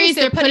in the series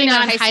they're putting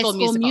on High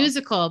School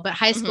Musical, but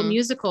High School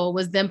Musical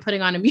was them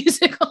putting on a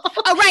musical.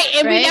 Oh, right.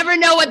 And we never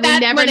know what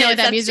that, we never know what that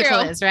That's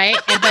musical true. is, right?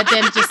 But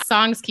then just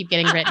songs keep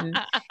getting written.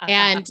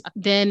 And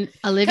then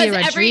Olivia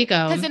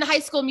Rodrigo. Because in High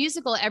School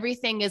Musical,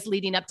 everything is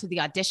leading up to the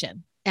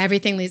audition.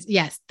 Everything leads.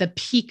 Yes. The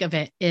peak of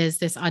it is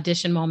this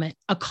audition moment,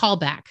 a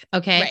callback.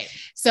 Okay. Right.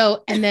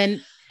 So, and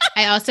then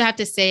I also have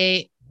to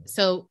say,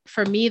 so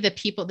for me, the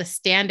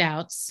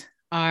standouts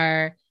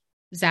are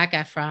Zac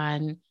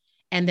Efron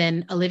and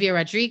then Olivia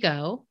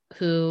Rodrigo,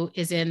 who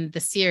is in the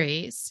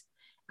series,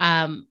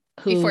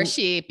 before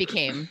she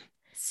became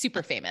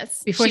super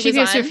famous. Before she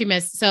became super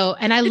famous. So,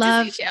 and I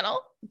love Disney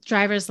Channel.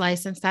 Driver's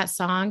License, that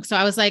song. So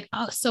I was like,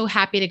 oh, so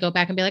happy to go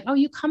back and be like, oh,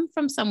 you come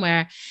from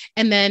somewhere.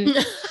 And then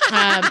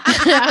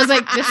I was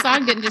like, this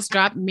song didn't just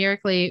drop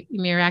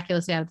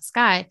miraculously out of the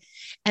sky.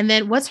 And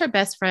then what's her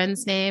best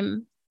friend's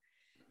name?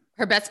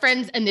 Her best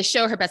friend in the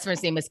show, her best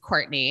friend's name is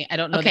Courtney. I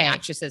don't know the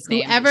actress's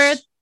name. Whoever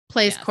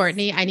plays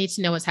Courtney, I need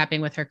to know what's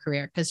happening with her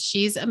career because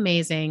she's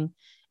amazing.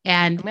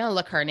 And I'm going to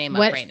look her name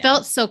up right now. What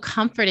felt so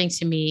comforting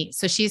to me.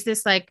 So she's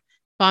this like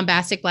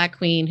bombastic Black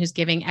queen who's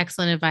giving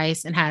excellent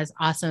advice and has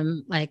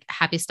awesome, like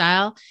happy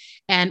style.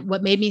 And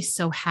what made me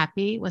so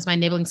happy was my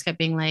neighborings kept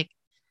being like,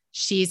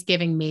 she's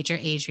giving major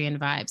Adrienne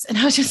vibes. And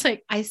I was just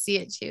like, I see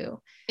it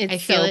too. I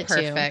feel it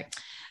perfect.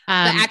 too. The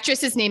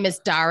actress's name is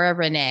Dara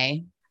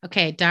Renee.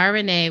 Okay. Dara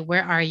Renee,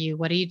 where are you?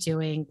 What are you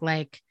doing?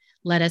 Like,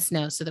 let us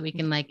know so that we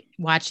can like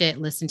watch it,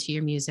 listen to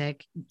your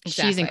music.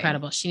 Exactly. She's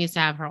incredible. She needs to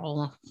have her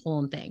whole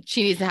thing.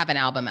 She needs to have an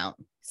album out.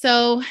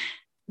 So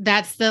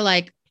that's the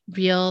like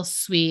real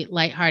sweet,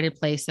 lighthearted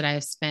place that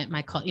I've spent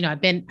my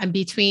I'm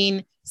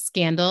between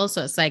Scandal.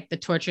 So it's like the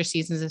torture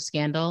seasons of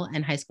Scandal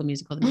and High School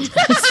Musical, the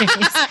musical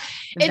series.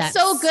 It's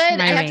so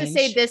good. I have to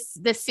say this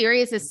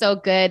series is so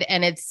good.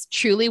 And it's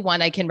truly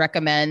one I can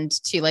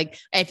recommend to like,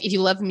 if you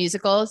love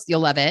musicals,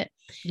 you'll love it.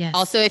 Yes.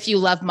 Also, if you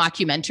love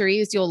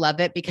mockumentaries, you'll love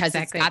it because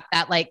it's got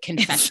that like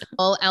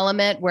confessional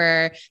element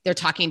where they're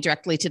talking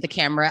directly to the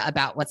camera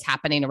about what's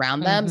happening around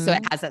them. So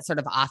it has that sort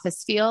of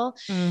Office feel.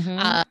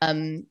 Yeah.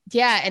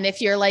 And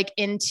if you're like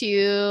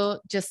into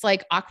just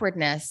like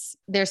awkwardness,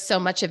 there's so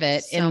much of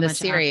it in the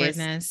series.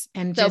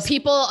 And so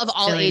people of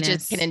all silliness.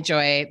 ages can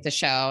enjoy the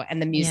show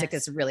and the music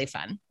is really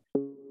fun.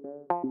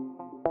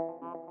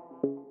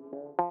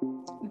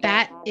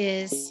 That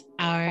is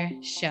our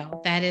show.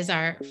 That is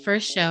our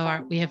first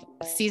show. We have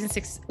season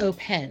 6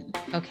 open.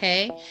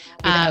 Okay.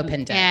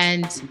 Opened it.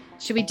 And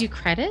should we do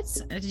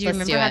credits? Do you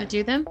remember how to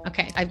do them?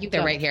 Okay.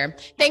 They're right here.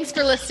 Thanks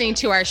for listening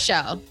to our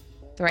show.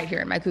 They're right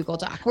here in my Google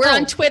Doc. We're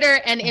on Twitter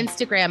and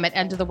Instagram at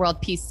End of the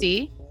World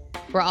PC.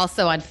 We're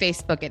also on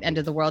Facebook at End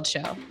of the World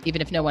Show,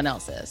 even if no one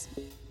else is.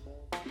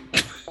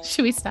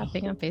 Should we stop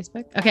being on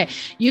Facebook? Okay.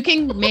 You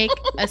can make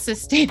a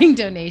sustaining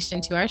donation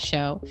to our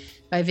show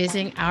by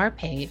visiting our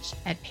page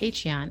at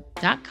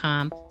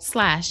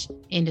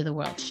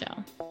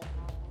patreon.com/IntoTheWorldShow.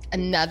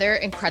 Another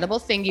incredible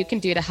thing you can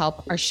do to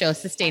help our show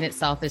sustain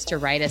itself is to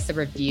write us a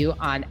review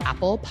on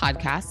Apple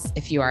Podcasts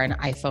if you are an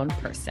iPhone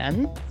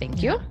person.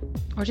 Thank you.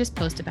 Or just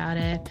post about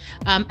it.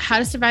 How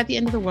to Survive the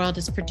End of the World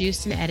is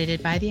produced and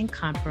edited by the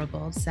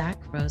incomparable Zach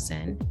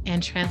Rosen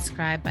and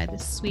transcribed by the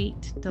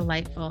sweet,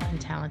 delightful,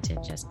 and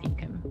talented Jess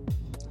Pinkham.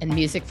 And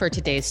music for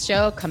today's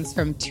show comes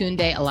from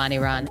Tunde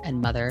Alaniran and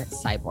Mother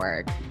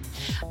Cyborg.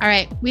 All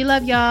right. We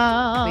love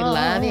y'all. We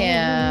love you.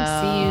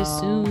 See you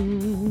soon.